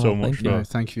 Thank Yeah. you so Oh, much thank you. for. No,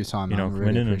 thank you for your time, you man. know, I coming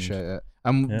really in and- appreciate it.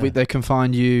 And Yeah. they can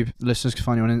find you, listeners can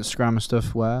find you on Instagram and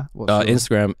stuff. Where? What's your-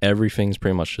 Instagram, everything's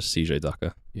pretty much just CJ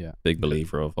Ducker. Yeah. Big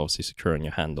believer of obviously securing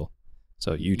your handle.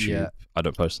 So YouTube, Yeah. I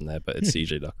don't post on there, but it's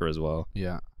CJ Ducker as well.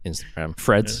 Yeah. Instagram,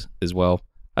 Freds as well.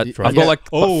 I've Yeah. got like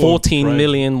Oh,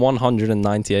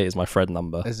 14,198 is my Fred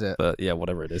number. Is it? But yeah,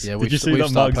 whatever it is. Yeah. Did you see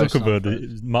that Mark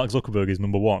Zuckerberg? Zuckerberg is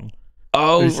number one?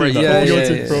 Oh, Have you right, seen that? yeah, Go yeah,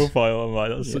 to yeah, his profile. I'm like,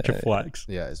 that's such a Yeah. flex.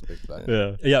 Yeah, it's a big flag.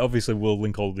 Yeah. Yeah. Obviously, we'll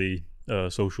link all the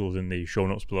socials in the show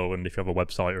notes below, and if you have a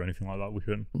website or anything like that, we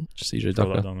can. Just CJ Throw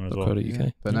that Ducker. down there as well. .co.uk. Yeah.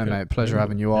 But no, Okay. mate, pleasure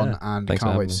having you on, Yeah. and Thanks for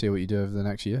can't wait having to me. see what you do over the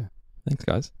next year. Thanks,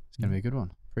 guys. It's going to be a good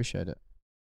one. Appreciate it.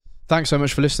 Thanks so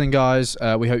much for listening, guys.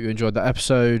 We hope you enjoyed that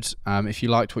episode. If you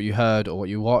liked what you heard or what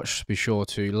you watched, be sure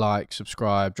to like,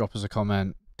 subscribe, drop us a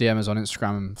comment, DM us on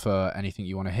Instagram for anything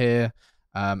you want to hear,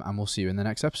 and we'll see you in the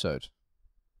next episode.